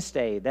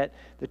mainstay that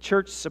the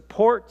church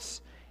supports,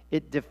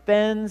 it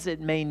defends,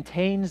 it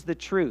maintains the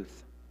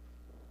truth.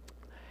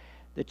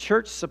 The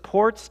church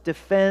supports,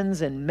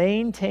 defends, and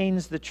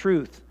maintains the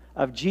truth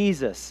of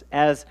Jesus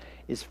as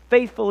is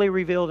faithfully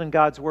revealed in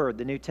God's Word,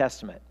 the New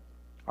Testament.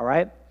 All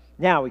right?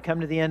 Now, we come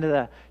to the end of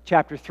the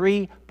chapter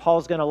 3.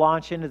 Paul's going to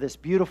launch into this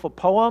beautiful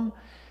poem.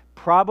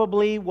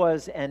 Probably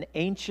was an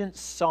ancient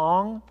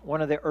song,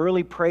 one of the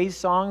early praise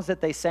songs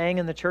that they sang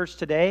in the church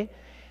today.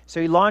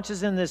 So he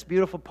launches in this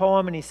beautiful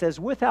poem and he says,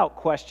 without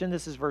question,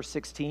 this is verse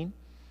 16.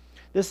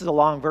 This is a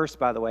long verse,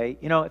 by the way.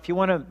 You know, if you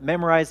want to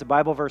memorize the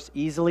Bible verse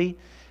easily,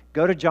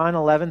 go to John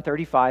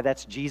 11:35.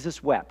 That's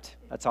Jesus wept.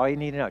 That's all you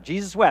need to know.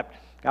 Jesus wept.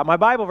 Got my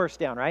Bible verse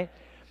down, right?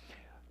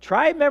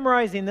 Try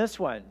memorizing this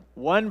one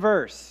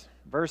verse,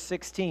 verse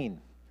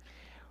 16.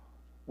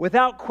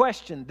 Without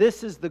question,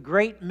 this is the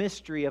great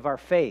mystery of our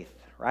faith,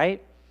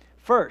 right?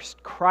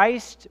 First,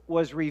 Christ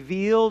was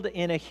revealed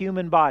in a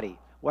human body.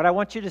 What I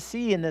want you to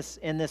see in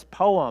this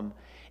poem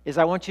is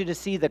I want you to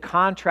see the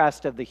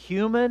contrast of the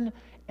human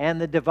and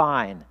the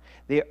divine.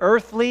 The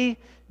earthly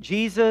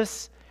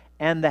Jesus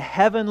and the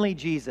heavenly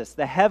Jesus,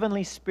 the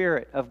heavenly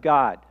Spirit of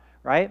God,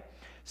 right?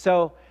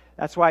 So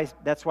that's why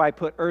I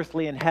put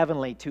earthly and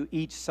heavenly to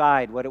each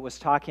side, what it was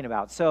talking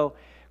about. So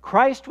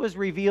Christ was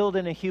revealed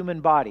in a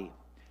human body,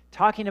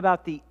 talking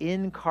about the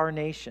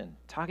incarnation,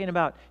 talking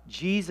about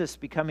Jesus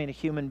becoming a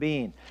human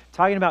being,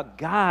 talking about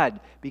God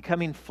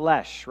becoming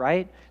flesh,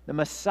 right? The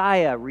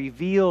Messiah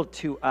revealed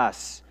to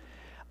us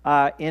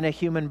in a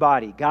human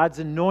body. God's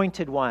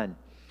anointed one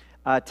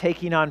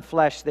taking on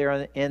flesh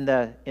there in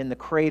the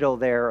cradle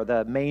there, or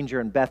the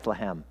manger in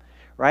Bethlehem,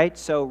 right?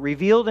 So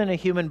revealed in a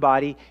human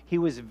body, he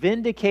was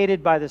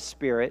vindicated by the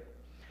Spirit.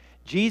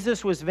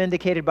 Jesus was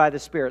vindicated by the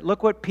Spirit.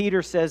 Look what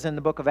Peter says in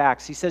the book of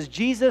Acts. He says,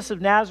 Jesus of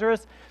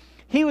Nazareth,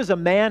 he was a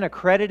man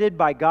accredited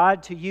by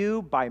God to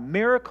you by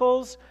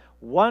miracles,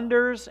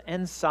 wonders,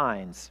 and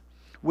signs,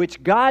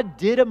 which God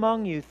did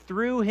among you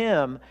through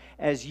him,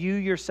 as you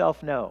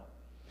yourself know.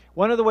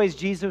 One of the ways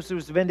Jesus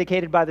was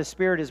vindicated by the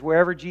Spirit is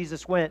wherever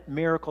Jesus went,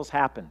 miracles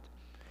happened.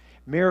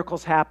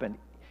 Miracles happened.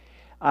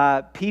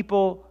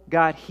 People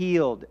got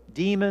healed.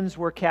 Demons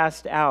were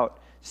cast out.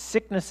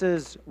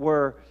 Sicknesses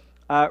were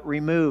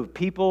removed.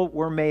 People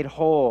were made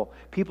whole.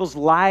 People's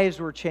lives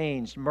were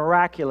changed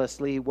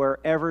miraculously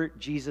wherever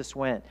Jesus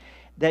went.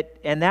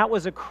 That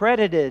was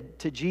accredited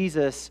to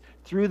Jesus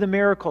through the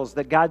miracles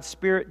that God's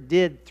Spirit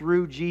did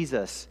through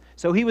Jesus.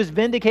 So he was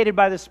vindicated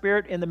by the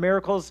Spirit in the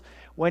miracles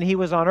when he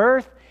was on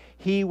earth.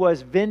 He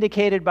was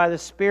vindicated by the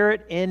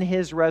Spirit in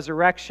his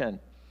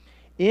resurrection.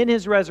 In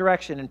his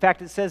resurrection. In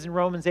fact, it says in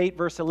Romans 8,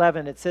 verse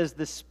 11, it says,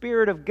 the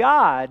Spirit of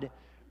God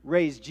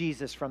raised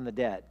Jesus from the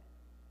dead.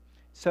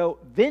 So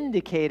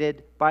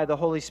vindicated by the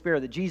Holy Spirit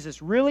that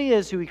Jesus really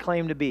is who he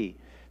claimed to be,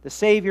 the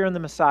Savior and the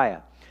Messiah.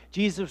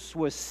 Jesus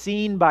was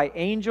seen by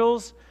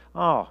angels.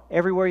 Oh,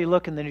 everywhere you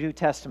look in the New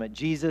Testament,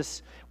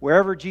 Jesus,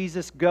 wherever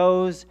Jesus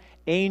goes,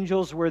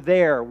 angels were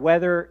there,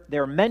 whether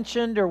they're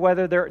mentioned or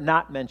whether they're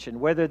not mentioned,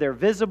 whether they're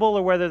visible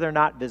or whether they're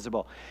not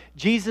visible.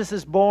 Jesus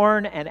is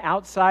born, and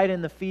outside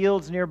in the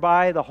fields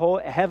nearby, the whole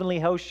heavenly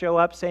host show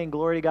up saying,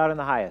 glory to God in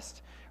the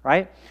highest,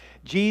 right?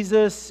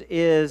 Jesus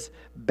is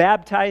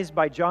baptized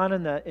by John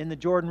in the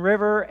Jordan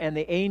River, and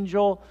the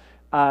angel,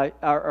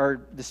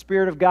 or the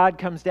Spirit of God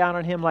comes down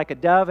on him like a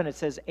dove, and it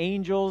says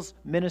angels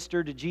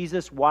ministered to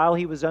Jesus while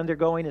he was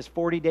undergoing his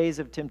 40 days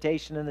of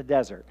temptation in the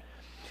desert.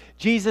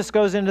 Jesus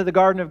goes into the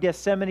Garden of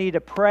Gethsemane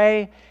to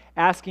pray,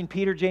 asking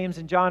Peter, James,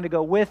 and John to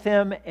go with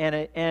him,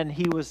 and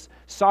he was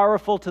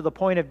sorrowful to the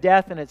point of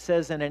death, and it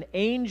says, and an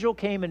angel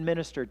came and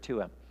ministered to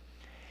him.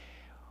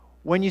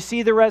 When you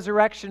see the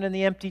resurrection in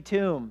the empty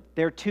tomb,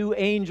 there are two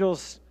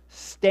angels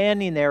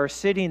standing there or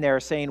sitting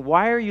there saying,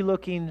 why are you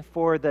looking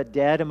for the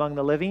dead among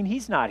the living?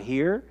 He's not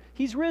here.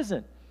 He's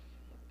risen.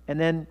 And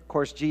then, of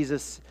course,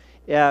 Jesus,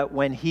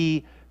 when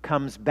he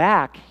comes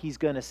back, he's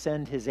going to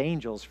send his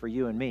angels for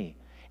you and me.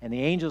 And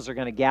the angels are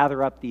going to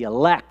gather up the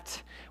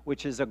elect,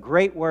 which is a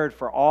great word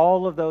for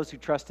all of those who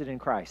trusted in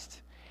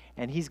Christ.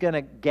 And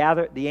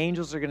the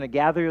angels are going to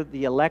gather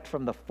the elect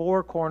from the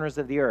four corners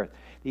of the earth.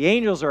 The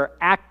angels are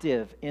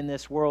active in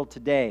this world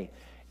today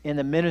in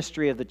the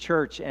ministry of the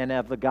church and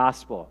of the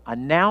gospel.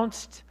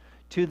 Announced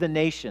to the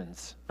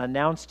nations.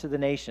 Announced to the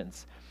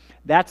nations.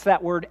 That's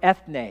that word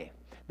ethne.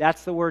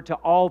 That's the word to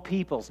all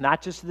peoples,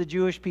 not just to the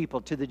Jewish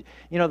people.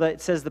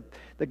 It says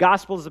the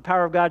gospel is the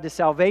power of God to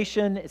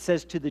salvation. It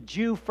says to the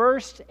Jew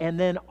first, and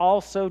then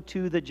also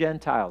to the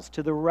Gentiles,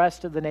 to the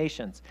rest of the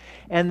nations.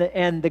 And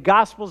the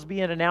gospel is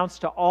being announced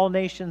to all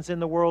nations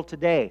in the world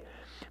today.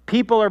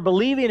 People are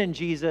believing in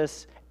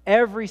Jesus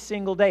every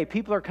single day.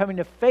 People are coming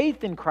to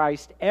faith in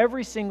Christ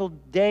every single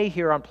day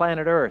here on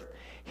planet Earth.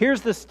 Here's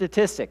the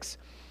statistics.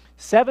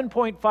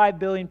 7.5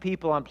 billion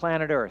people on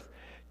planet Earth.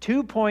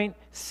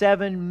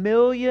 2.7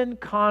 million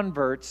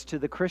converts to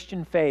the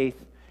Christian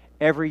faith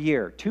every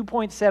year.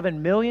 2.7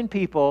 million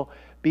people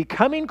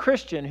becoming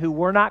Christian who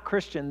were not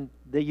Christian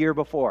the year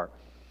before.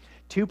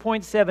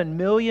 2.7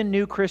 million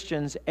new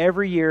Christians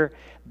every year.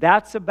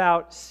 That's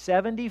about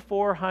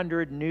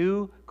 7,400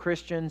 new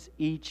Christians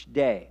each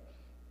day.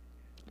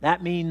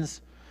 That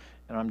means,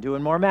 and I'm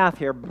doing more math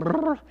here,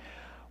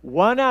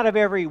 1 out of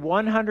every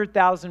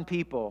 100,000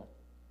 people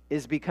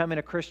is becoming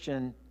a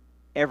Christian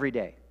every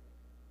day.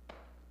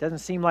 Doesn't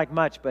seem like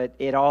much, but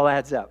it all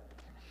adds up.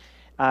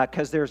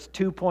 Because there's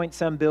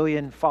 2.some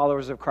billion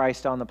followers of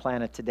Christ on the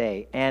planet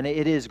today. And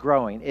it is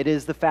growing. It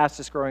is the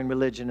fastest growing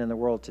religion in the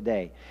world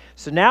today.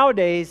 So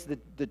nowadays,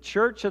 the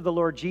Church of the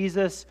Lord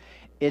Jesus,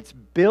 it's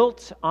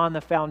built on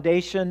the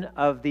foundation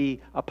of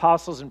the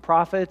apostles and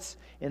prophets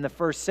in the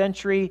first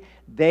century.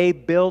 They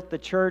built the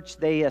church.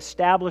 They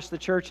established the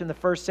church in the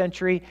first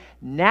century.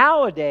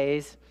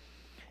 Nowadays,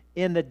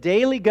 in the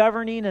daily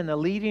governing and the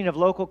leading of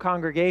local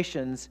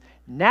congregations,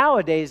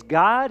 nowadays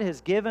God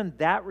has given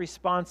that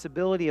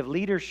responsibility of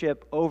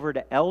leadership over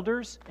to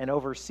elders and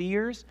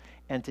overseers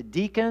and to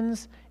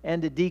deacons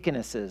and to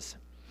deaconesses.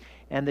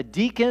 And the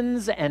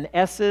deacons and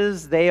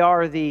esses, they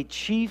are the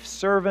chief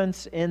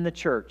servants in the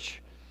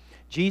church.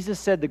 Jesus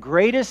said, the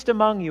greatest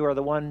among you are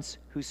the ones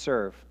who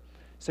serve.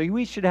 So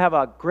we should have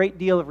a great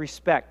deal of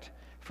respect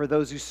for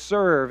those who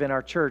serve in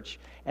our church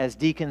as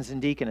deacons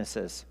and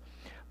deaconesses.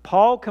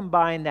 Paul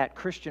combined that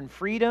Christian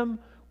freedom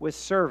with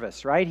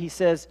service, right? He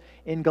says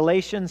in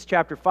Galatians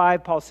chapter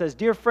 5, Paul says,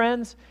 dear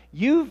friends,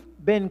 you've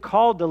been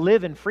called to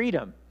live in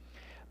freedom,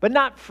 but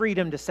not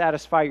freedom to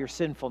satisfy your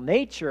sinful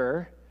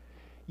nature.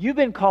 You've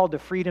been called to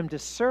freedom to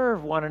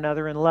serve one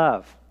another in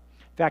love.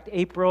 In fact,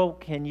 April,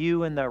 can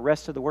you and the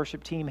rest of the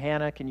worship team,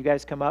 Hannah, can you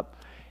guys come up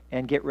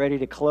and get ready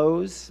to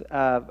close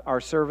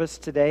our service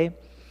today?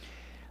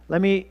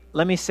 Let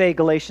me say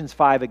Galatians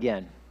 5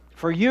 again.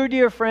 For you,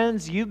 dear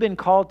friends, you've been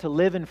called to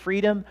live in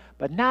freedom,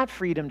 but not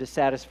freedom to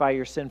satisfy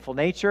your sinful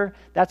nature.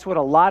 That's what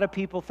a lot of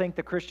people think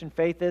the Christian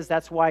faith is.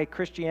 That's why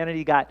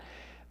Christianity got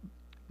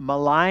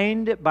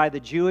maligned by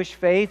the Jewish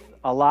faith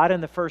a lot in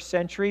the first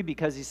century,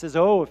 because he says,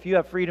 oh, if you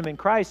have freedom in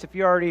Christ, if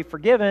you're already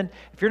forgiven,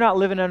 if you're not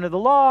living under the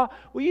law,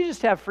 well, you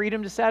just have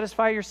freedom to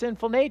satisfy your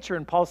sinful nature.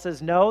 And Paul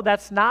says, no,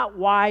 that's not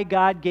why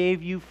God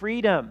gave you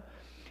freedom.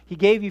 He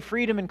gave you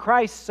freedom in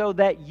Christ so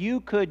that you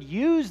could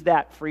use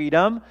that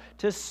freedom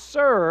to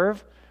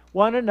serve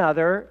one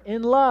another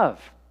in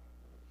love.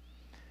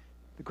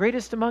 The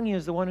greatest among you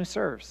is the one who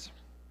serves.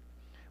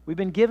 We've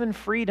been given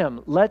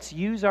freedom. Let's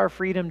use our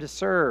freedom to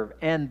serve.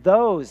 And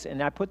those,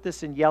 and I put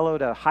this in yellow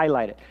to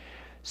highlight it,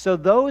 so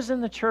those in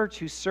the church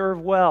who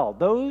serve well,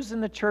 those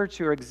in the church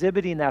who are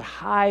exhibiting that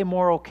high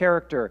moral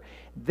character,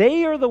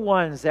 they are the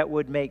ones that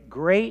would make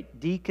great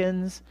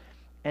deacons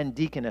and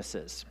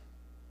deaconesses.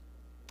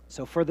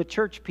 So for the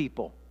church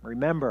people,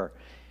 remember,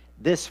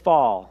 this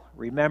fall,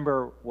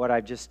 remember what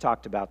I've just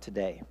talked about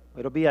today.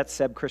 It'll be at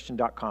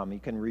sebchristian.com. You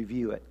can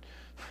review it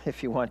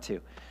if you want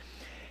to.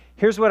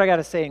 Here's what I got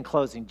to say in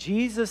closing.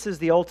 Jesus is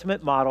the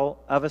ultimate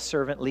model of a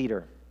servant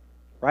leader,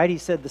 right? He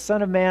said, the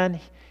Son of Man,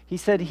 he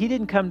said he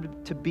didn't come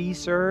to be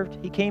served.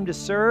 He came to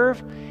serve.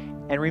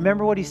 And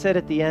remember what he said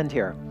at the end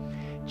here.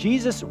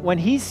 Jesus, when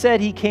he said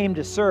he came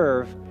to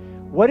serve,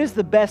 what is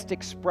the best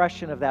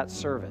expression of that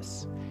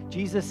service?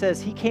 Jesus says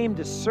he came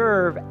to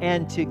serve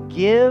and to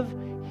give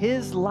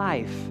his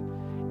life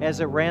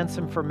as a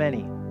ransom for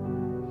many.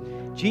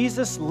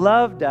 Jesus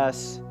loved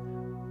us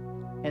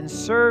and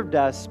served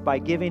us by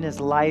giving his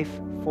life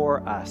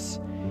for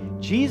us.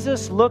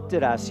 Jesus looked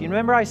at us. You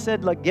remember I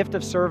said like gift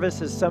of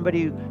service is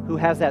somebody who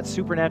has that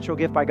supernatural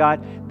gift by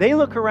God. They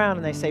look around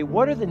and they say,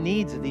 what are the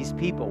needs of these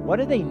people? What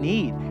do they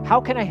need?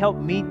 How can I help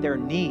meet their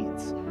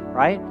needs?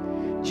 Right?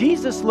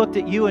 Jesus looked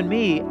at you and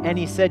me and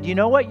he said, you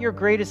know what your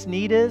greatest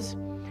need is?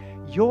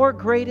 Your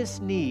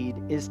greatest need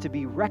is to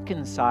be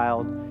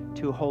reconciled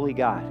to a holy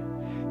God.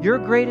 Your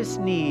greatest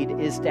need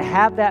is to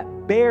have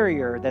that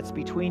barrier that's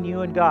between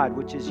you and God,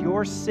 which is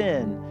your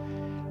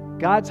sin,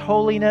 God's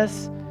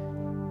holiness,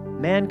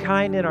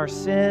 mankind in our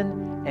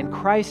sin, and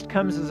Christ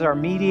comes as our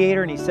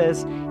mediator, and he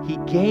says he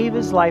gave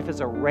his life as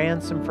a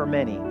ransom for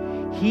many.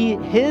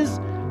 His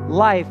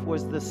life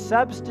was the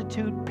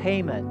substitute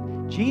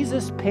payment.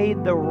 Jesus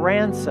paid the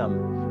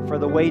ransom for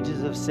the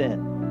wages of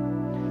sin.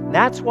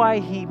 That's why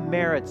he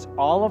merits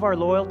all of our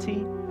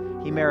loyalty.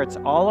 He merits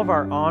all of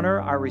our honor,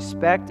 our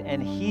respect,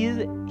 and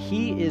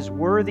he is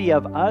worthy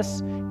of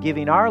us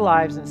giving our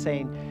lives and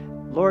saying,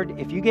 Lord,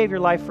 if you gave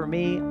your life for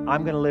me,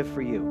 I'm going to live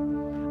for you.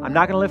 I'm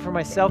not going to live for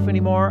myself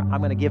anymore. I'm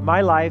going to give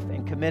my life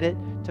and commit it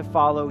to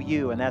follow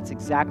you. And that's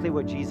exactly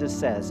what Jesus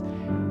says.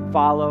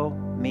 Follow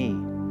me.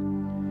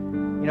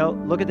 You know,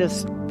 look at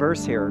this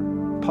verse here.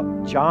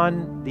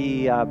 John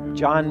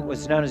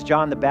was known as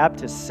John the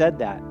Baptist, said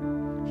that.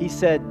 He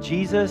said,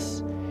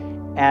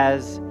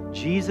 as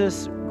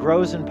Jesus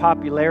grows in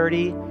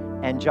popularity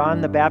and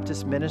John the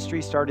Baptist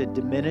ministry started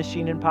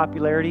diminishing in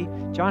popularity,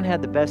 John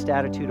had the best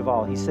attitude of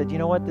all. He said, you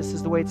know what? This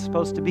is the way it's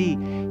supposed to be.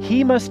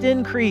 He must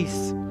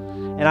increase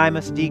and I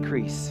must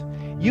decrease.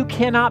 You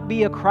cannot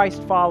be a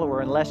Christ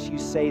follower unless you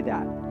say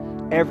that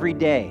every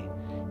day.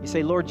 You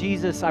say, Lord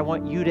Jesus, I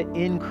want you to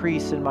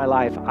increase in my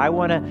life. I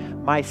want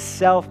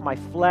myself, my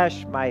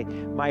flesh,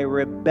 my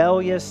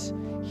rebellious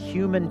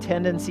human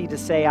tendency to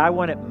say, I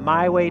want it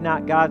my way,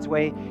 not God's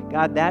way.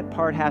 God, that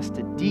part has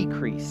to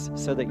decrease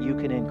so that you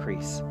can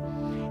increase.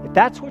 If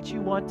that's what you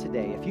want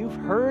today, if you've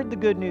heard the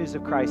good news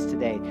of Christ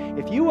today,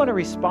 if you want to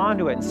respond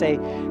to it and say,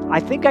 I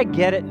think I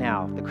get it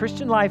now. The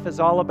Christian life is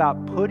all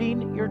about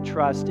putting your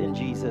trust in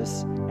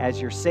Jesus as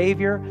your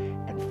Savior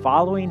and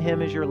following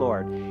Him as your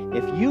Lord.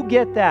 If you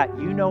get that,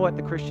 you know what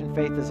the Christian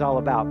faith is all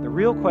about. The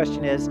real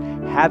question is,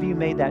 have you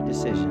made that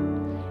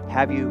decision?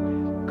 Have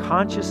you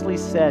consciously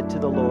said to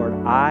the Lord,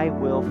 I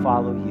will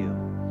follow you?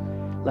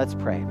 Let's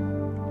pray.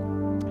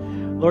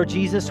 Lord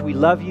Jesus, we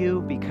love you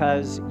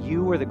because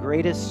you are the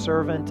greatest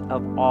servant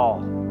of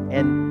all.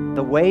 And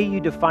the way you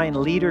define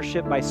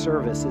leadership by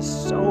service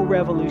is so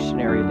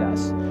revolutionary to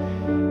us.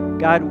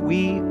 God,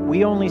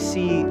 we only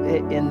see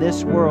in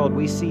this world,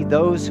 we see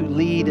those who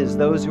lead as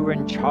those who are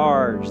in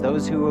charge,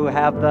 those who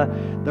have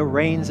the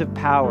reins of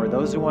power,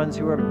 those are the ones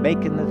who are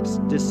making the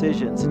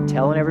decisions and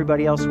telling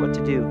everybody else what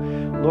to do.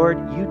 Lord,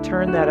 you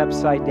turned that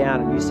upside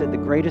down and you said the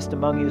greatest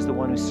among you is the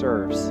one who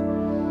serves.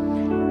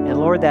 And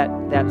Lord,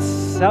 that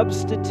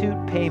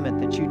substitute payment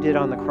that you did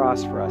on the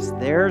cross for us,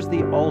 there's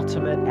the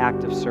ultimate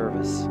act of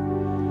service.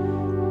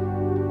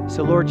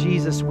 So Lord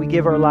Jesus, we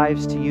give our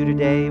lives to you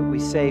today. We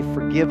say,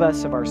 forgive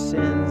us of our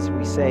sins.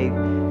 We say,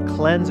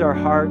 cleanse our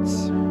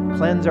hearts,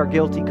 cleanse our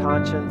guilty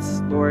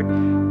conscience. Lord,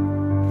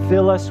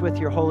 fill us with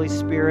your Holy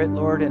Spirit,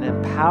 Lord, and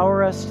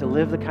empower us to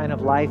live the kind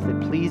of life that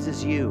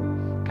pleases you,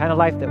 the kind of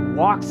life that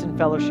walks in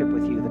fellowship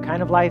with you, the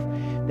kind of life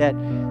that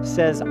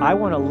says, I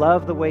want to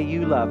love the way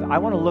you love. I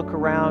want to look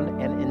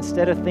around and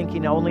instead of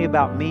thinking only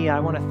about me, I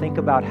want to think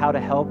about how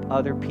to help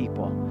other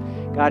people.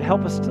 God,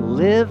 help us to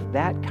live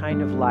that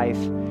kind of life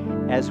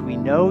as we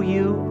know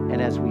you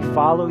and as we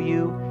follow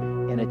you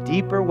in a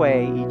deeper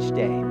way each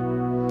day.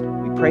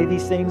 We pray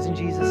these things in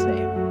Jesus'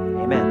 name.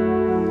 Amen.